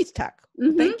then Remy's tuck.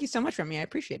 Mm-hmm. Thank you so much, Remy. I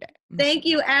appreciate it. Thank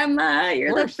you, Emma.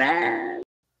 You're the best.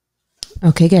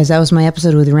 Okay, guys, that was my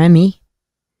episode with Remy.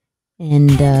 And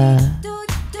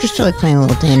just feel like playing a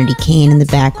little Danity Kane in the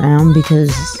background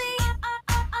because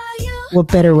what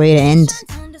better way to end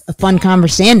a fun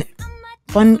conversation?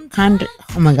 Oh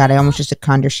my God, I almost just said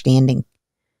condescending.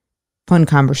 Fun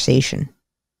conversation.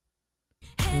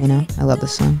 You know, I love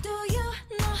this song.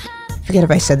 I forget if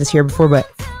I said this here before, but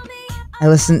I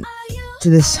listened to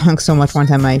this song so much. One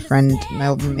time my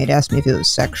old roommate asked me if it was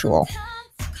sexual.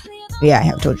 But yeah, I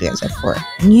have told you guys that before.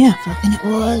 And yeah, fucking it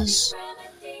was.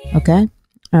 Okay.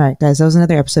 All right, guys, that was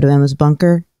another episode of Emma's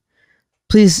Bunker.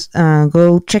 Please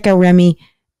go check out Remy,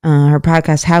 her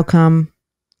podcast, How Come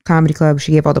Comedy Club.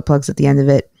 She gave all the plugs at the end of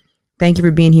it. Thank you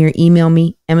for being here. Email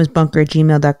me,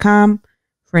 emmasbunker@gmail.com.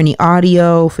 For any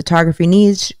audio, photography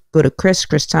needs, go to Chris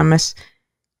Thomas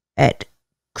at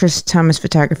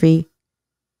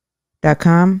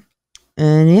christhomasphotography.com.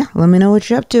 And yeah, let me know what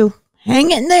you're up to.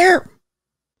 Hang in there.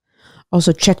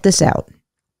 Also, check this out.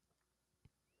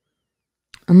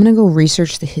 I'm going to go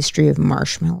research the history of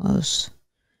marshmallows.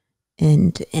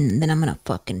 And then I'm going to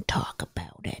fucking talk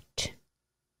about it.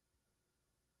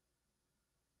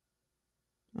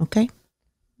 Okay?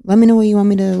 Let me know what you want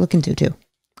me to look into, too.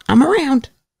 I'm around.